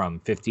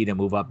from 50 to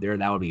move up there,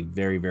 that would be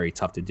very, very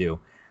tough to do.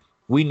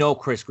 We know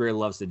Chris Greer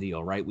loves the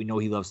deal, right? We know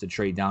he loves to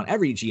trade down.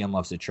 Every GM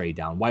loves to trade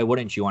down. Why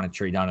wouldn't you want to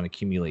trade down and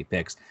accumulate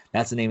picks?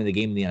 That's the name of the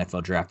game in the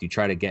NFL draft. You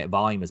try to get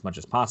volume as much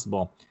as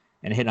possible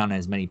and hit on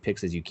as many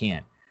picks as you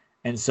can.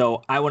 And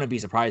so I wouldn't be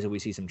surprised if we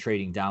see some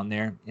trading down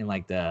there in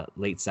like the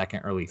late second,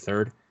 early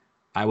third.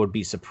 I would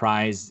be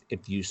surprised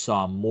if you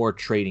saw more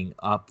trading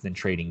up than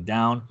trading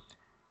down.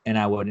 And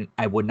I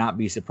would not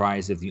be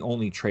surprised if the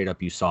only trade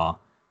up you saw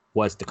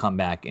was to come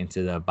back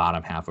into the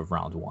bottom half of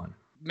round 1.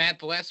 Matt,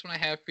 the last one I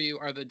have for you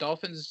are the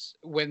Dolphins.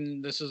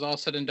 When this is all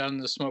said and done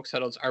and the smoke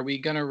settles, are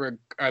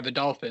the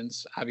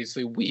Dolphins?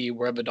 Obviously,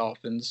 we're the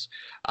Dolphins.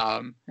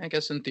 I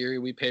guess in theory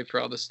we paid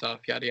for all this stuff,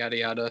 yada yada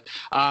yada.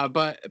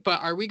 But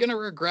are we gonna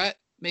regret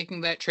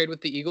making that trade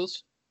with the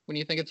Eagles when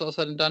you think it's all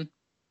said and done?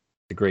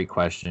 A great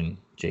question,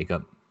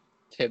 Jacob.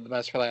 Save the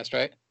best for last,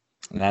 right?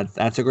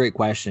 That's a great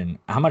question.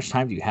 How much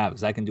time do you have?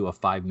 Because I can do a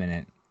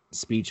 5-minute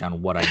speech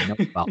on what I know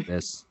about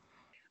this.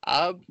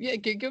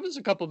 Give us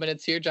a couple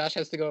minutes here. Josh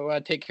has to go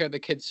take care of the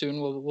kids soon.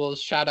 We'll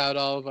shout out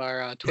all of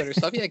our Twitter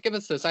stuff. Yeah, give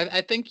us this.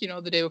 I think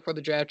the day before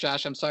the draft,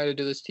 Josh. I'm sorry to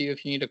do this to you.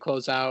 If you need to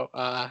close out,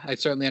 I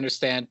certainly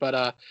understand.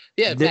 But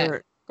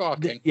Matt, go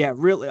off, King. Yeah,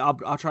 really.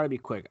 I'll try to be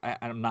quick.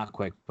 I'm not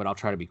quick, but I'll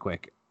try to be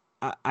quick.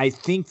 I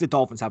think the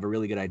Dolphins have a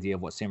really good idea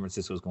of what San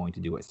Francisco is going to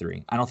do at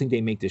 3. I don't think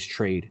they make this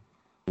trade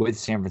with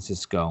San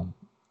Francisco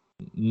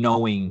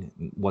knowing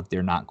what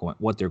they're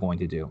going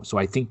to do. So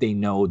I think they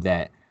know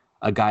that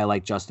a guy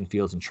like Justin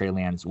Fields and Trey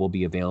Lance will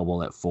be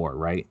available at 4,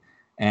 right?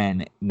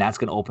 And that's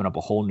going to open up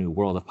a whole new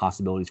world of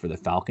possibilities for the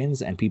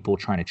Falcons and people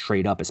trying to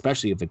trade up,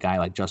 especially if a guy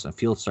like Justin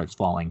Fields starts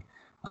falling.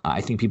 I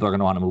think people are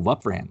going to want to move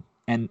up for him.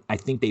 And I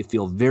think they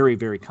feel very,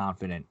 very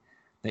confident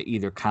that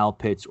either Kyle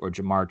Pitts or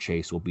Jamar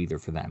Chase will be there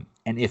for them.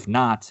 And if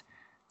not,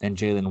 then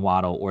Jalen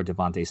Waddle or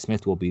Devontae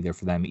Smith will be there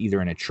for them,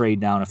 either in a trade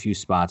down a few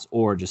spots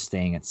or just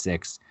staying at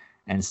 6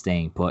 and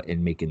staying put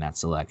and making that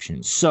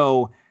selection.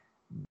 So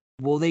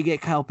will they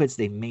get Kyle Pitts?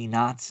 They may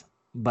not,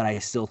 but I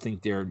still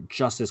think they're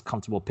just as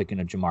comfortable picking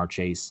a Jamar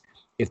Chase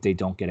if they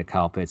don't get a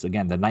Kyle Pitts.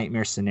 Again, the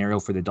nightmare scenario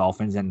for the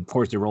Dolphins, and of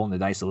course they're rolling the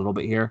dice a little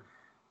bit here.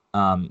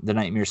 The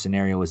nightmare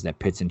scenario is that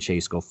Pitts and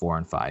Chase go 4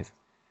 and 5.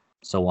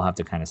 So we'll have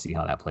to kind of see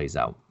how that plays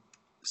out.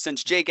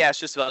 Since Jake asked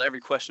just about every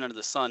question under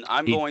the sun,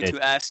 I'm going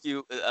to ask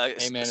you a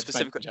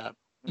specific question.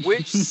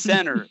 Which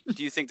center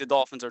do you think the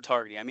Dolphins are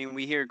targeting? I mean,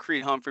 we hear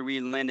Creed Humphrey, we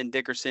hear Landon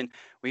Dickerson,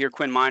 we hear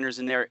Quinn Miners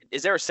in there.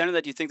 Is there a center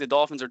that you think the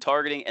Dolphins are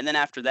targeting? And then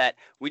after that,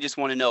 we just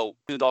want to know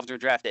who the Dolphins are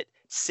drafted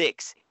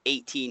 6,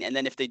 18, and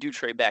then if they do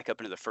trade back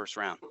up into the first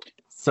round.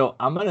 So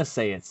I'm going to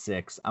say at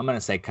 6, I'm going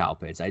to say Kyle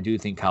Pitts. I do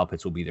think Kyle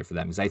Pitts will be there for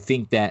them because I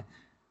think that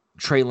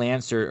Trey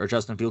Lance or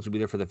Justin Fields will be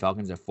there for the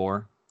Falcons at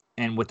 4.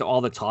 And with all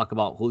the talk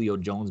about Julio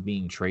Jones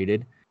being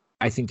traded,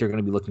 I think they're going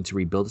to be looking to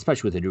rebuild,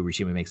 especially with a new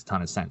regime. It makes a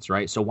ton of sense,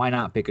 right? So why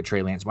not pick a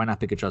Trey Lance? Why not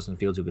pick a Justin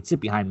Fields who could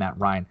sit behind Matt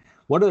Ryan?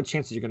 What are the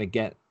chances you're going to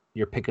get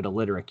your pick of the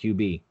litter at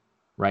QB,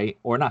 right?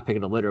 Or not pick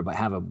of the litter, but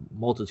have a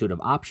multitude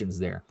of options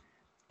there.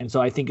 And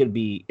so I think it'd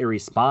be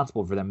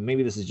irresponsible for them.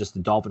 Maybe this is just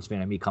the Dolphins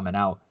fan and me coming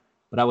out,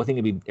 but I would think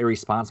it'd be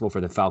irresponsible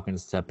for the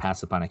Falcons to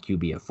pass up on a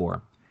QB at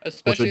 4.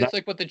 Especially it's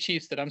like what the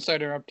Chiefs did. I'm sorry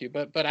to interrupt you,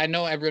 but I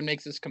know everyone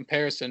makes this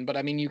comparison, but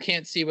I mean, you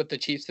can't see what the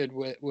Chiefs did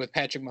with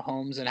Patrick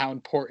Mahomes and how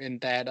important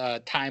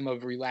that time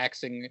of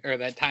relaxing or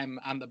that time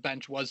on the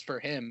bench was for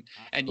him.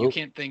 And you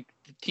can't think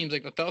teams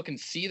like the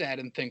Falcons see that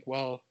and think,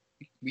 well,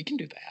 we can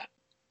do that.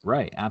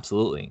 Right,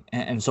 absolutely.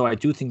 And so I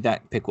do think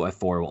that pick at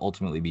 4 will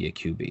ultimately be a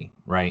QB,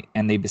 right?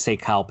 And they say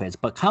Kyle Pitts,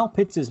 but Kyle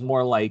Pitts is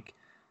more like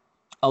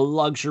a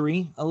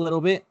luxury a little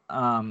bit.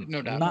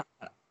 No doubt.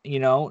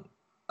 Not,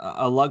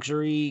 a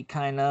luxury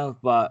kind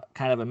of, but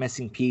kind of a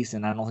missing piece,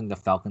 and I don't think the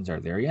Falcons are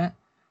there yet.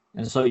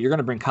 And so you're going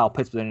to bring Kyle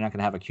Pitts, but then you're not going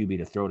to have a QB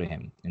to throw to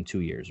him in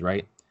 2 years,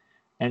 right?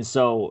 And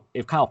so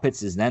if Kyle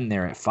Pitts is then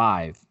there at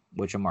 5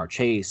 with Jamar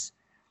Chase,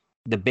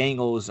 the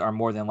Bengals are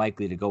more than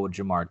likely to go with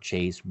Jamar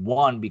Chase,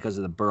 1, because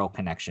of the Burrow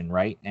connection,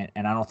 right?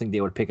 And I don't think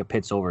they would pick a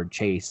Pitts over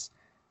Chase,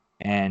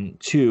 and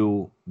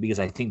 2, because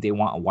I think they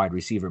want a wide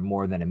receiver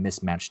more than a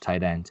mismatched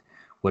tight end,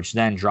 which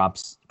then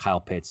drops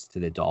Kyle Pitts to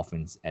the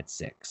Dolphins at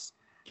 6.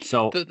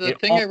 So the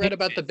thing I read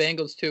about the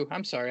Bengals too,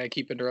 I'm sorry, I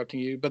keep interrupting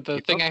you, but the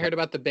thing I heard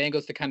about the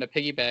Bengals to kind of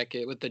piggyback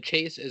it with the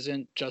Chase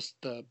isn't just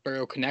the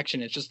Burrow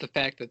connection. It's just the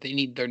fact that they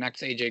need their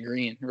next AJ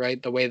Green,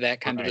 right? The way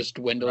that kind of just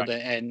dwindled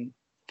and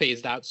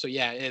phased out. So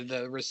yeah,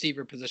 the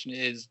receiver position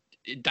is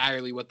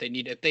direly what they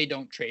need. If they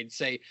don't trade,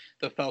 say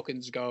the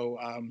Falcons go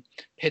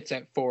Pitts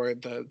at 4,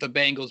 the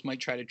Bengals might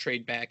try to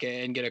trade back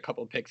and get a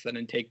couple picks then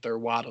and take their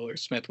Waddle or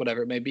Smith,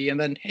 whatever it may be. And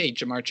then, hey,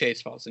 Jamar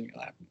Chase falls in your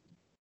lap.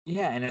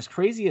 Yeah, and as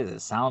crazy as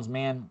it sounds,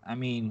 man, I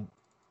mean,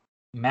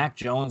 Mac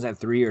Jones at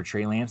 3 or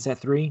Trey Lance at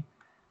 3,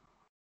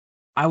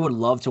 I would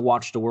love to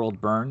watch the world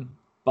burn,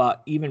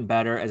 but even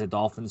better as a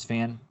Dolphins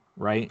fan,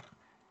 right?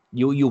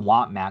 You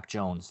want Mac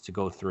Jones to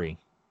go 3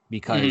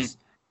 because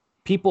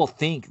people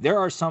think there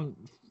are some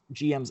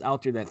GMs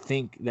out there that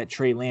think that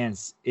Trey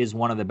Lance is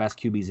one of the best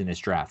QBs in this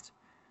draft.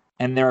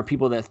 And there are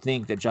people that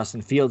think that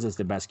Justin Fields is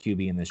the best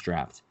QB in this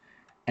draft.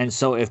 And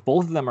so if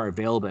both of them are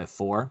available at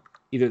 4,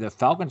 either the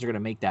Falcons are going to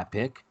make that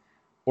pick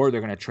or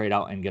they're going to trade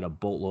out and get a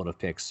boatload of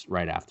picks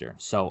right after.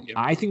 So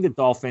I think the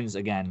Dolphins,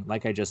 again,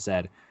 like I just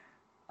said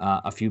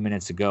a few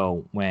minutes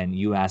ago when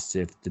you asked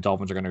if the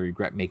Dolphins are going to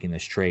regret making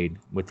this trade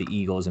with the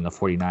Eagles and the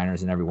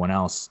 49ers and everyone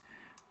else,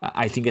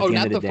 I think at the end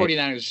of the day... not the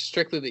 49ers,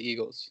 strictly the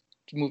Eagles.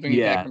 Moving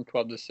it back from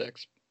 12 to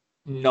 6.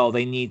 No,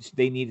 they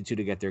needed to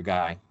get their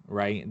guy,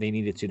 right? They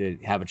needed to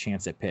have a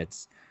chance at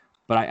Pitts.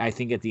 But I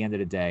think at the end of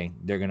the day,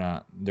 they're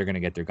gonna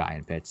get their guy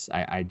in Pitts.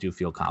 I do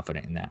feel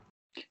confident in that.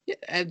 Yeah,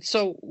 and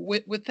so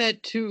with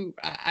that too,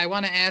 I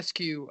want to ask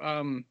you,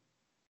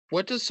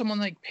 what does someone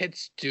like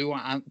Pitts do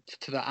on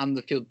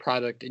the field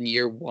product in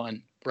year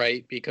 1,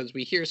 right? Because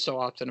we hear so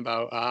often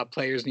about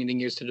players needing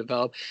years to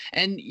develop,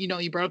 and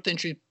you brought up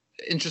the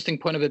interesting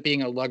point of it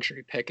being a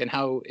luxury pick and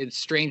how it's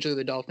strangely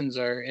the Dolphins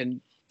are,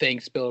 and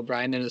thanks Bill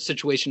O'Brien, in a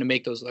situation to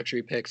make those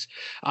luxury picks.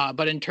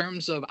 But in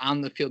terms of on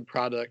the field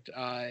product,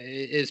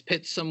 is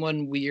Pitts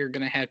someone we are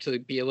going to have to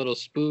be a little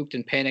spooked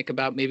and panic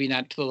about? Maybe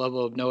not to the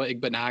level of Noah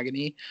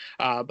Igbenogany,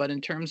 but in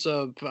terms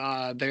of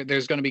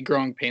there's going to be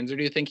growing pains. Or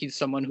do you think he's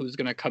someone who's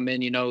going to come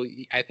in?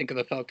 I think of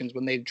the Falcons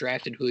when they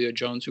drafted Julio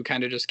Jones, who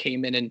kind of just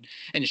came in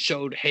and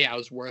showed, hey, I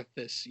was worth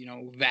this,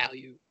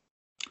 value.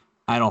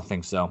 I don't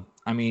think so.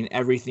 I mean,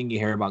 everything you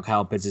hear about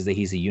Kyle Pitts is that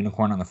he's a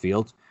unicorn on the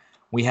field.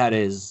 We had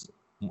his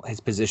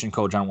position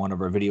coach on one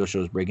of our video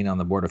shows breaking down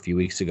the board a few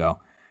weeks ago,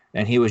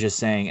 and he was just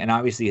saying, and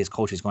obviously his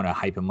coach is going to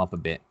hype him up a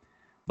bit,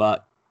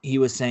 but he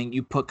was saying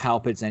you put Kyle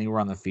Pitts anywhere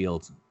on the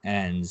field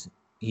and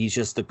he's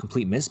just a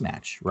complete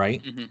mismatch,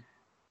 right?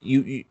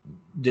 The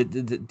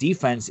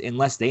defense,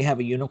 unless they have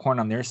a unicorn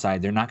on their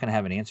side, they're not going to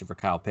have an answer for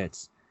Kyle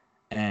Pitts.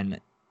 And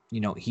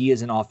he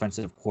is an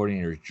offensive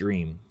coordinator's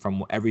dream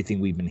from everything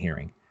we've been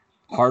hearing.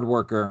 Hard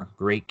worker,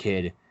 great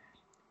kid,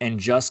 and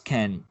just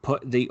can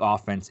put the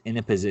offense in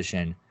a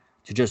position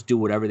to just do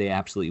whatever they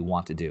absolutely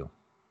want to do,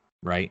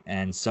 right?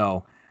 And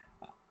so,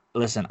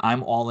 listen,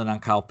 I'm all in on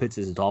Kyle Pitts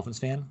as a Dolphins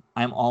fan.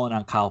 I'm all in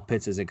on Kyle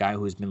Pitts as a guy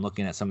who's been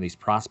looking at some of these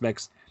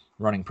prospects,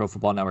 running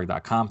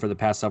ProFootballNetwork.com for the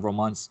past several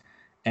months,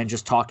 and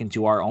just talking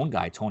to our own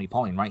guy, Tony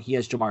Pauling, right? He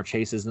has Jamar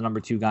Chase as the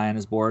number 2 guy on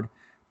his board,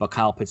 but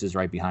Kyle Pitts is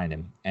right behind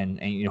him. And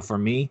for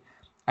me,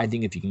 I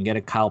think if you can get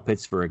a Kyle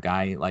Pitts for a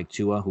guy like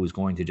Tua who's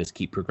going to just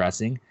keep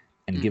progressing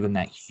and give him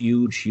that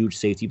huge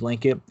safety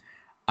blanket,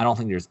 I don't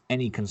think there's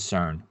any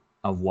concern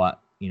of what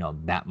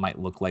that might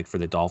look like for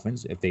the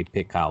Dolphins if they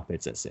pick Kyle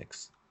Pitts at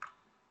 6.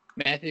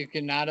 Matthew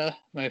Cannata,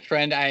 my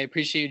friend, I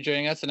appreciate you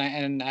joining us,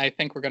 and I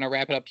think we're going to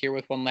wrap it up here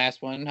with one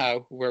last one.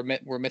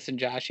 We're missing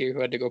Josh here,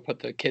 who had to go put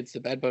the kids to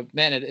bed. But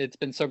man, it's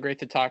been so great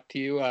to talk to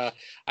you.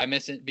 I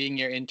miss it being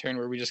your intern,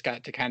 where we just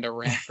got to kind of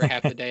rant for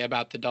half the day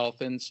about the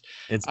Dolphins.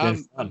 It's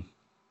been fun.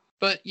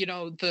 But,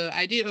 the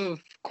idea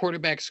of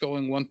quarterbacks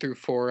going 1 through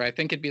 4, I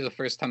think it'd be the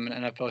first time in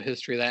NFL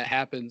history that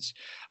happens.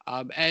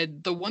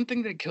 And the one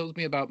thing that kills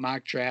me about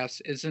mock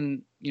drafts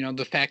isn't,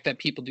 the fact that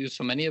people do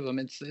so many of them.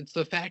 It's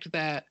the fact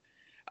that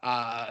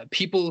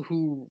people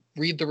who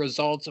read the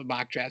results of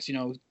mock drafts,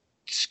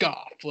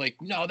 scoff, like,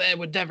 no, that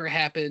would never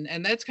happen.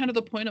 And that's kind of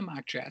the point of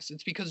mock drafts.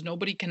 It's because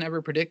nobody can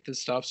ever predict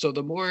this stuff. So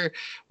the more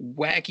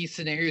wacky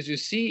scenarios you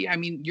see, I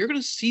mean, you're going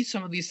to see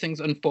some of these things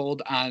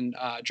unfold on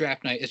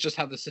draft night. It's just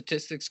how the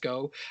statistics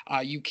go.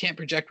 You can't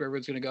project where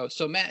everyone's going to go.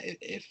 So Matt,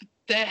 if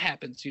that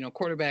happens,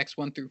 quarterbacks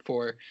 1 through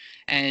 4,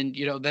 and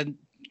then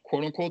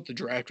quote unquote the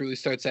draft really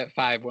starts at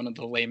 5, one of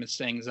the lamest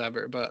things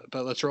ever, but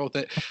let's roll with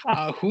it.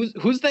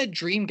 Who's that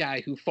dream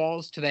guy who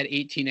falls to that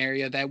 18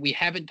 area that we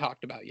haven't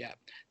talked about yet,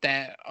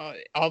 that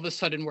all of a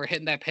sudden we're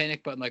hitting that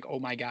panic button, like, oh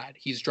my god,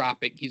 he's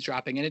dropping,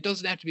 and it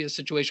doesn't have to be a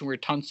situation where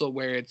Tunsil,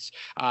 where it's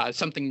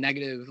something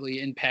negatively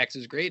impacts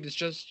his grade. It's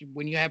just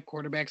when you have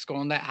quarterbacks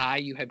going that high,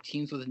 you have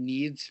teams with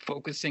needs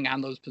focusing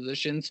on those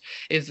positions.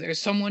 Is there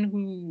someone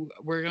who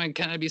we're going to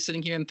kind of be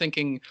sitting here and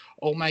thinking,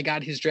 oh my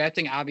god, he's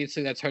drafting?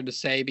 Obviously that's hard to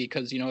say,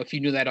 because if you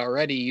knew that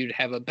already, you'd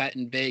have a bet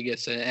in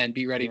Vegas and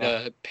be ready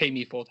to pay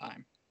me full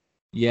time.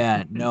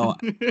 Yeah, no.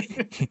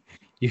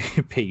 You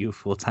can pay you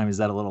full time. Is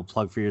that a little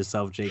plug for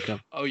yourself,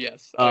 Jacob? Oh,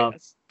 yes.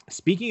 Yes.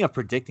 Speaking of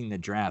predicting the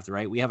draft,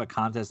 right? We have a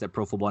contest at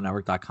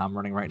ProFootballNetwork.com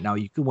running right now.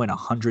 You can win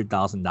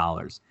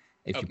 $100,000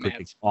 if you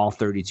predict all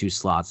 32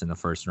 slots in the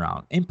first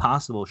round.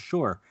 Impossible,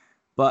 sure.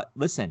 But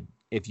listen,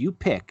 if you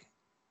pick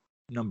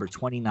number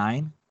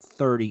 29,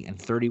 30, and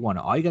 31,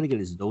 all you got to get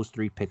is those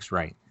 3 picks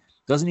right.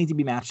 Doesn't need to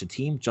be matched a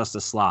team, just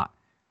a slot.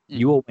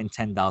 You will win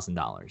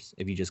 $10,000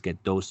 if you just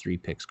get those 3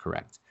 picks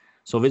correct.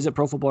 So visit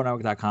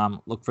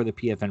ProFootballNetwork.com, look for the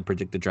PFN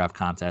Predict the Draft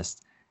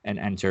contest, and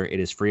enter. It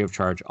is free of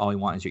charge. All we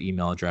want is your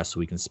email address so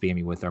we can spam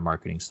you with our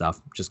marketing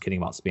stuff. Just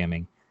kidding about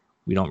spamming.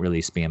 We don't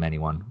really spam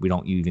anyone. We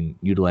don't even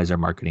utilize our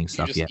marketing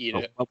stuff yet.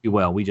 But we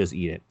will. We just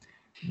eat it.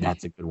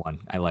 That's a good one.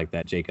 I like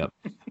that, Jacob.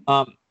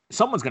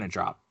 Someone's going to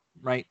drop,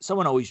 right?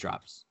 Someone always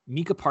drops.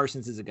 Micah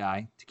Parsons is a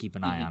guy to keep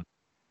an eye on.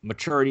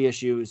 Maturity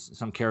issues,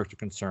 some character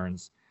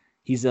concerns.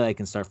 He's a guy that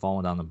can start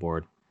falling down the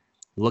board.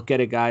 Look at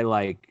a guy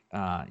like,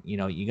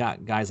 you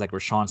got guys like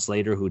Rashawn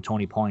Slater, who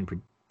Tony Pauling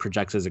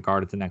projects as a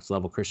guard at the next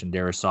level. Christian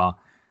Darrisaw,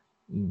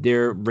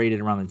 they're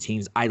rated around the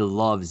teens. I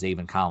love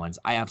Zaven Collins.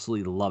 I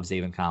absolutely love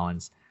Zaven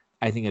Collins.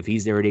 I think if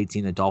he's there at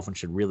 18, the Dolphins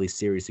should really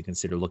seriously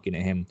consider looking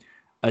at him.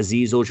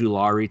 Azeez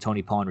Ojulari,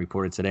 Tony Pauling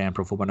reported today on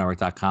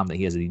ProFootballNetwork.com that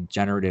he has a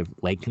degenerative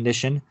leg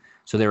condition.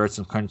 So there are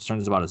some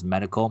concerns about his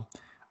medical.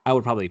 I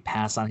would probably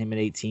pass on him at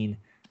 18.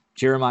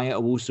 Jeremiah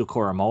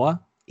Owusu-Koramoah,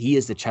 he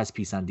is the chess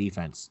piece on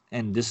defense.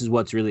 And this is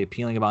what's really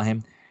appealing about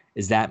him,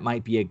 is that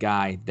might be a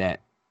guy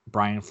that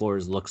Brian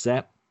Flores looks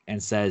at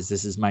and says,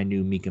 this is my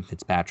new Micah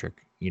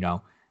Fitzpatrick,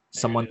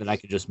 someone that I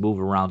could just move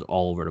around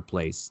all over the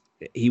place.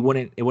 It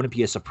wouldn't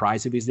be a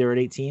surprise if he's there at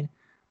 18,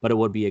 but it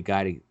would be a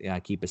guy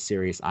to keep a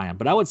serious eye on.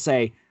 But I would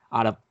say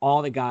out of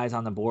all the guys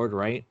on the board,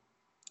 right,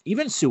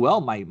 even Sewell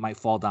might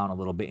fall down a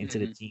little bit into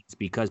the teens,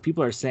 because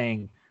people are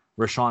saying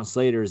Rashawn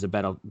Slater is a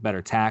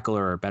better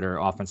tackler or a better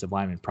offensive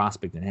lineman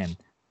prospect than him.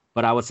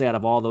 But I would say out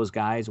of all those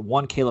guys,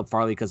 1, Caleb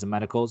Farley because of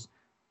medicals,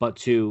 but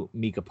 2,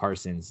 Micah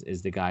Parsons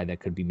is the guy that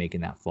could be making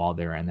that fall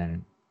there, and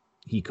then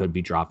he could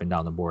be dropping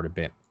down the board a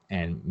bit.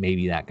 And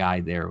maybe that guy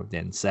there would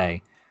then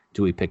say,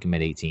 do we pick him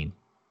at 18?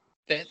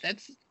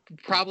 That's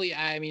probably,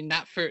 I mean,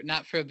 not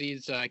for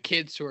these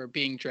kids who are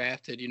being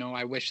drafted,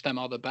 I wish them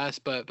all the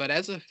best, but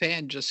as a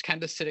fan, just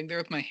kind of sitting there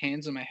with my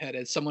hands in my head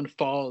as someone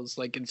falls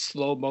like in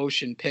slow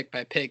motion, pick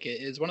by pick,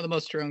 it is one of the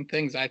most thrilling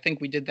things. I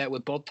think we did that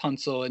with both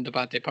Tunsil and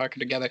Devontae Parker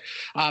together.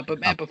 But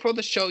Matt, before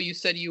the show, you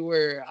said you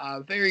were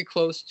very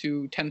close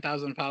to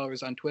 10,000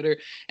 followers on Twitter,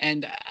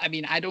 and I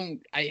mean, I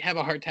have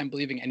a hard time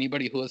believing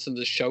anybody who listens to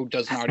the show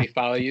doesn't already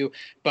follow you.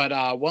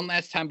 But one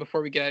last time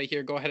before we get out of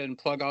here, go ahead and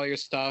plug all your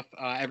stuff.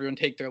 Everyone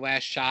take their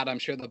last shot. I'm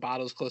sure the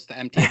bottle's close to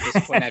empty at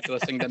this point after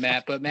listening to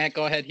Matt. But Matt,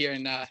 go ahead here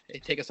and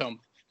take us home.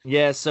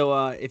 Yeah,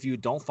 so if you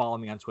don't follow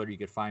me on Twitter, you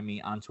can find me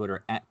on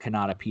Twitter at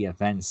Cannata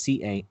PFN,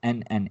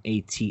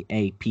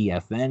 Cannata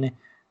PFN.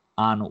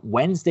 On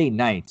Wednesday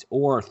night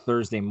or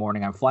Thursday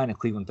morning, I'm flying to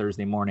Cleveland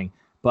Thursday morning,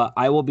 but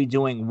I will be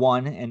doing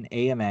an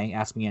AMA,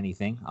 Ask Me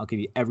Anything. I'll give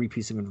you every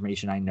piece of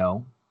information I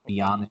know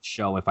beyond the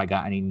show if I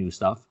got any new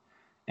stuff.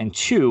 And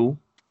 2,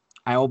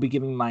 I will be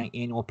giving my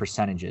annual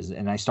percentages.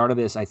 And I started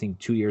this, I think,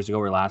 2 years ago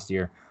or last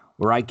year,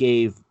 where I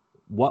gave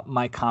what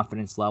my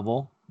confidence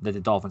level that the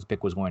Dolphins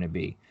pick was going to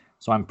be.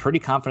 So I'm pretty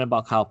confident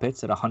about Kyle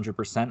Pitts at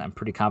 100%. I'm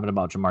pretty confident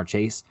about Jamar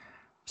Chase.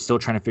 Still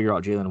trying to figure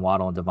out Jalen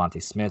Waddle and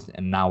Devontae Smith.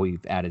 And now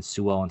we've added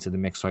Sewell into the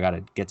mix, so I got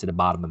to get to the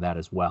bottom of that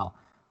as well.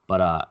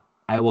 But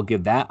I will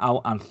give that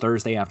out on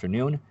Thursday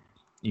afternoon.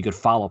 You could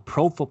follow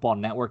Pro Football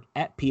Network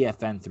at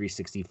PFN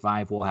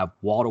 365. We'll have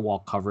wall-to-wall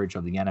coverage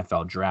of the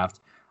NFL draft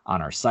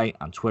on our site,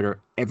 on Twitter,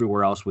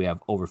 everywhere else. We have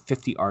over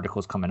 50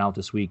 articles coming out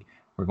this week.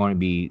 We're going to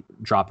be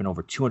dropping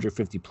over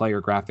 250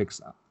 player graphics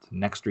the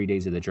next 3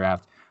 days of the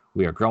draft.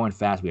 We are growing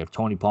fast. We have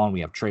Tony Pauling,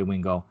 we have Trey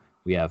Wingo,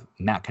 we have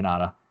Matt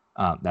Cannata,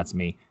 that's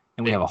me,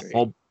 and we have a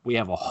We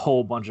have a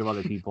whole bunch of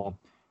other people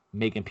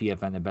making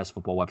PFN the best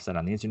football website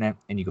on the internet,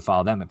 and you can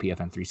follow them at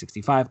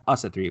PFN365,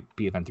 us at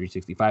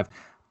PFN365,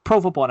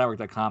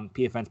 ProFootballNetwork.com.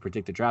 PFN's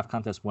predicted draft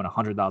contest, win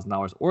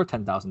 $100,000 or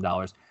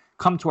 $10,000.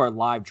 Come to our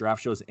live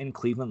draft shows in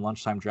Cleveland,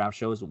 lunchtime draft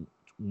shows,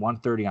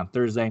 1:30 on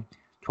Thursday,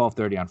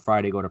 12:30 on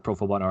Friday. Go to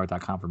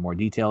ProFootballNetwork.com for more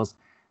details.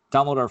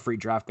 Download our free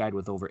draft guide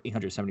with over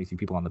 873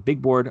 people on the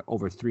big board,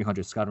 over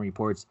 300 scouting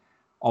reports.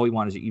 All we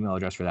want is your email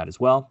address for that as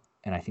well.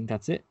 And I think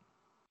that's it.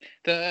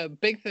 The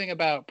big thing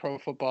about Pro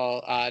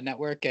Football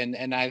Network, and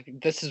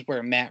this is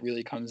where Matt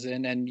really comes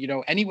in. And,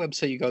 any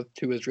website you go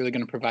to is really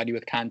going to provide you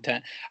with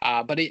content.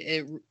 But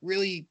it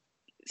really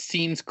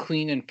seems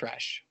clean and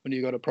fresh when you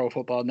go to Pro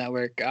Football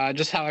Network,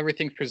 just how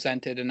everything's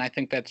presented. And I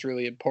think that's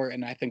really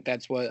important. I think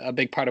that's a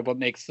big part of what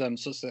makes them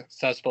so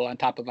successful, on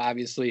top of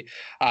obviously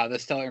the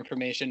stellar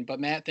information. But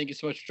Matt, thank you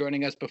so much for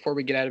joining us. Before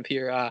we get out of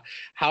here,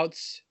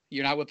 Houts,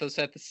 you're not with us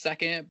at the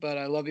second, but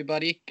I love you,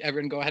 buddy.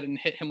 Everyone go ahead and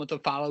hit him with a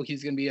follow.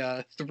 He's going to be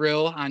a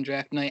thrill on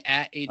draft night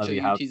at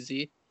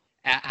HOUTZ.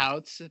 At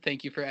Houts.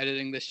 Thank you for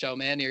editing this show,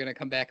 man. You're going to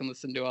come back and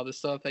listen to all this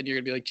stuff, and you're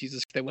going to be like,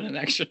 Jesus, they went an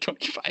extra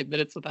 25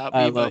 minutes without me.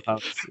 I love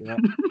Houts, yeah.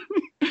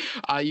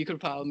 You can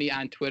follow me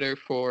on Twitter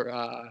for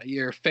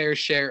your fair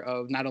share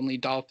of not only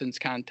Dolphins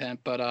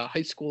content, but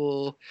high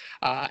school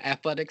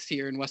athletics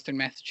here in Western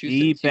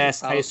Massachusetts. The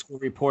best high school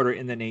reporter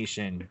in the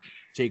nation,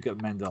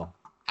 Jacob Mendel.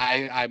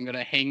 I'm going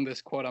to hang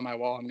this quote on my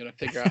wall. I'm going to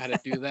figure out how to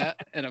do that,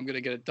 and I'm going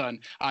to get it done.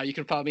 You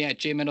can follow me at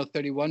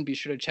jmendo31. Be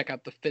sure to check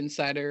out the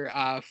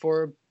Phinsider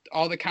for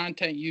all the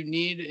content you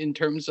need in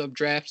terms of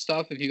draft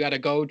stuff. If you got to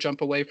go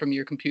jump away from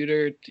your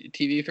computer,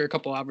 TV for a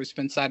couple hours,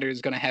 Phinsider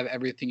is going to have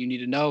everything you need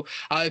to know.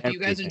 If you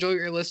guys enjoy what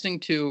you're listening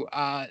to,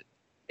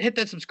 hit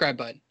that subscribe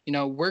button.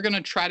 We're going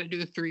to try to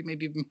do 3,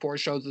 maybe even 4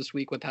 shows this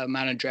week with the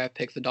amount of draft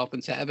picks the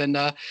Dolphins have. And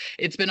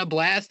it's been a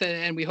blast,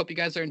 and we hope you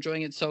guys are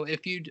enjoying it. So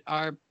if you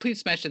are,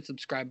 please smash that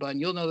subscribe button.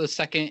 You'll know the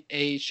second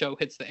a show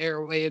hits the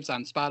airwaves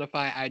on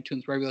Spotify,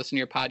 iTunes, wherever you listen to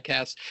your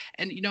podcasts.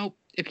 And,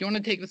 if you want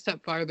to take it a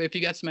step farther, if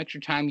you got some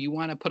extra time, you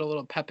want to put a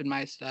little pep in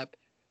my step,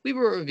 leave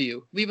a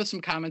review. Leave us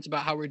some comments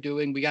about how we're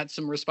doing. We got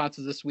some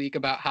responses this week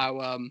about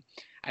how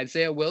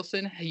Isaiah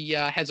Wilson, he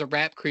has a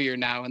rap career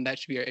now, and that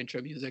should be our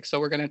intro music. So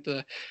we're going to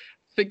have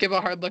to give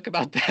a hard look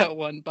about that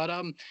one. But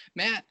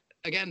Matt,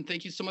 again,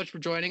 thank you so much for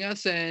joining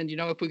us. And,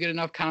 if we get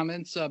enough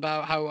comments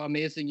about how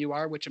amazing you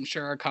are, which I'm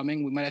sure are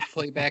coming, we might have to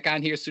play you back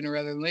on here sooner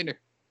rather than later.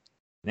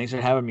 Thanks for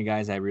having me,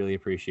 guys. I really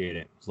appreciate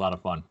it. It was a lot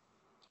of fun.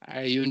 All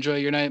right, you enjoy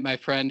your night, my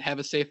friend. Have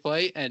a safe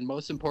flight, and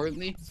most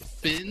importantly,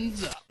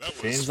 fins up.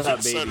 That was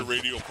Phinsider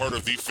Radio, part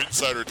of the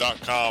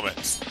Phinsider.com and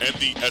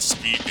the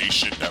SB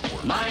Nation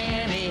Network.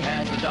 Miami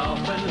has the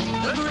Dolphins,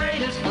 the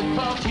greatest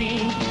football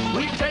team.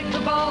 We take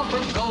the ball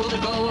from goal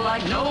to goal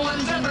like no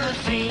one's ever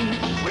seen.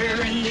 We're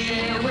in the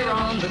air, we're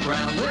on the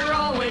ground, we're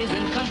always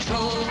in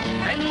control.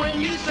 And when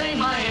you say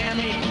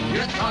Miami,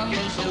 you're talking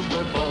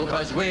Super Bowl,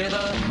 'cause we're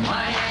the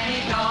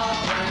Miami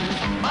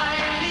Dolphins.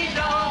 Miami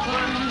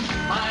Dolphins.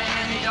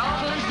 Miami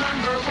Dolphins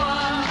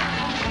 #1.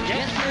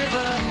 Yes, we're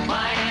the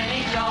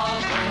Miami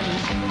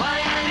Dolphins.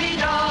 Miami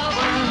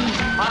Dolphins.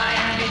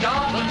 Miami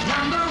Dolphins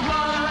 #1.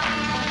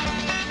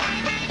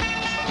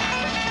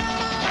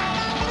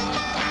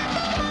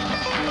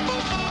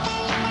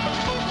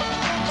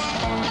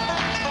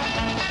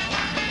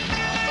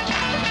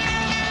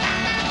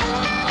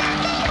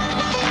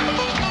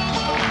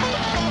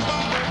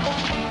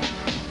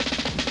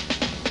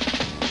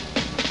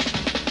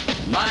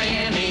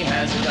 Miami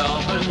has the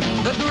Dolphins,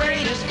 the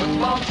greatest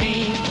football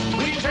team.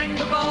 We take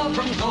the ball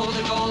from goal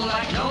to goal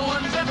like no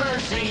one's ever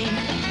seen.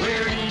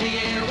 We're in the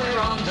air, we're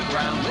on the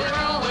ground, we're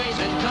always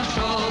in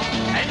control.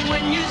 And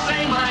when you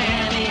say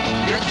Miami,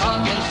 you're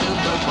talking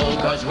Super Bowl,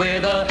 'cause we're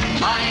the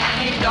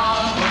Miami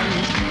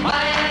Dolphins.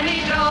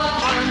 Miami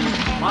Dolphins.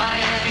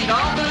 Miami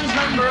Dolphins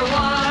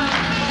 #1.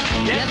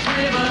 Yes,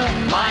 we're the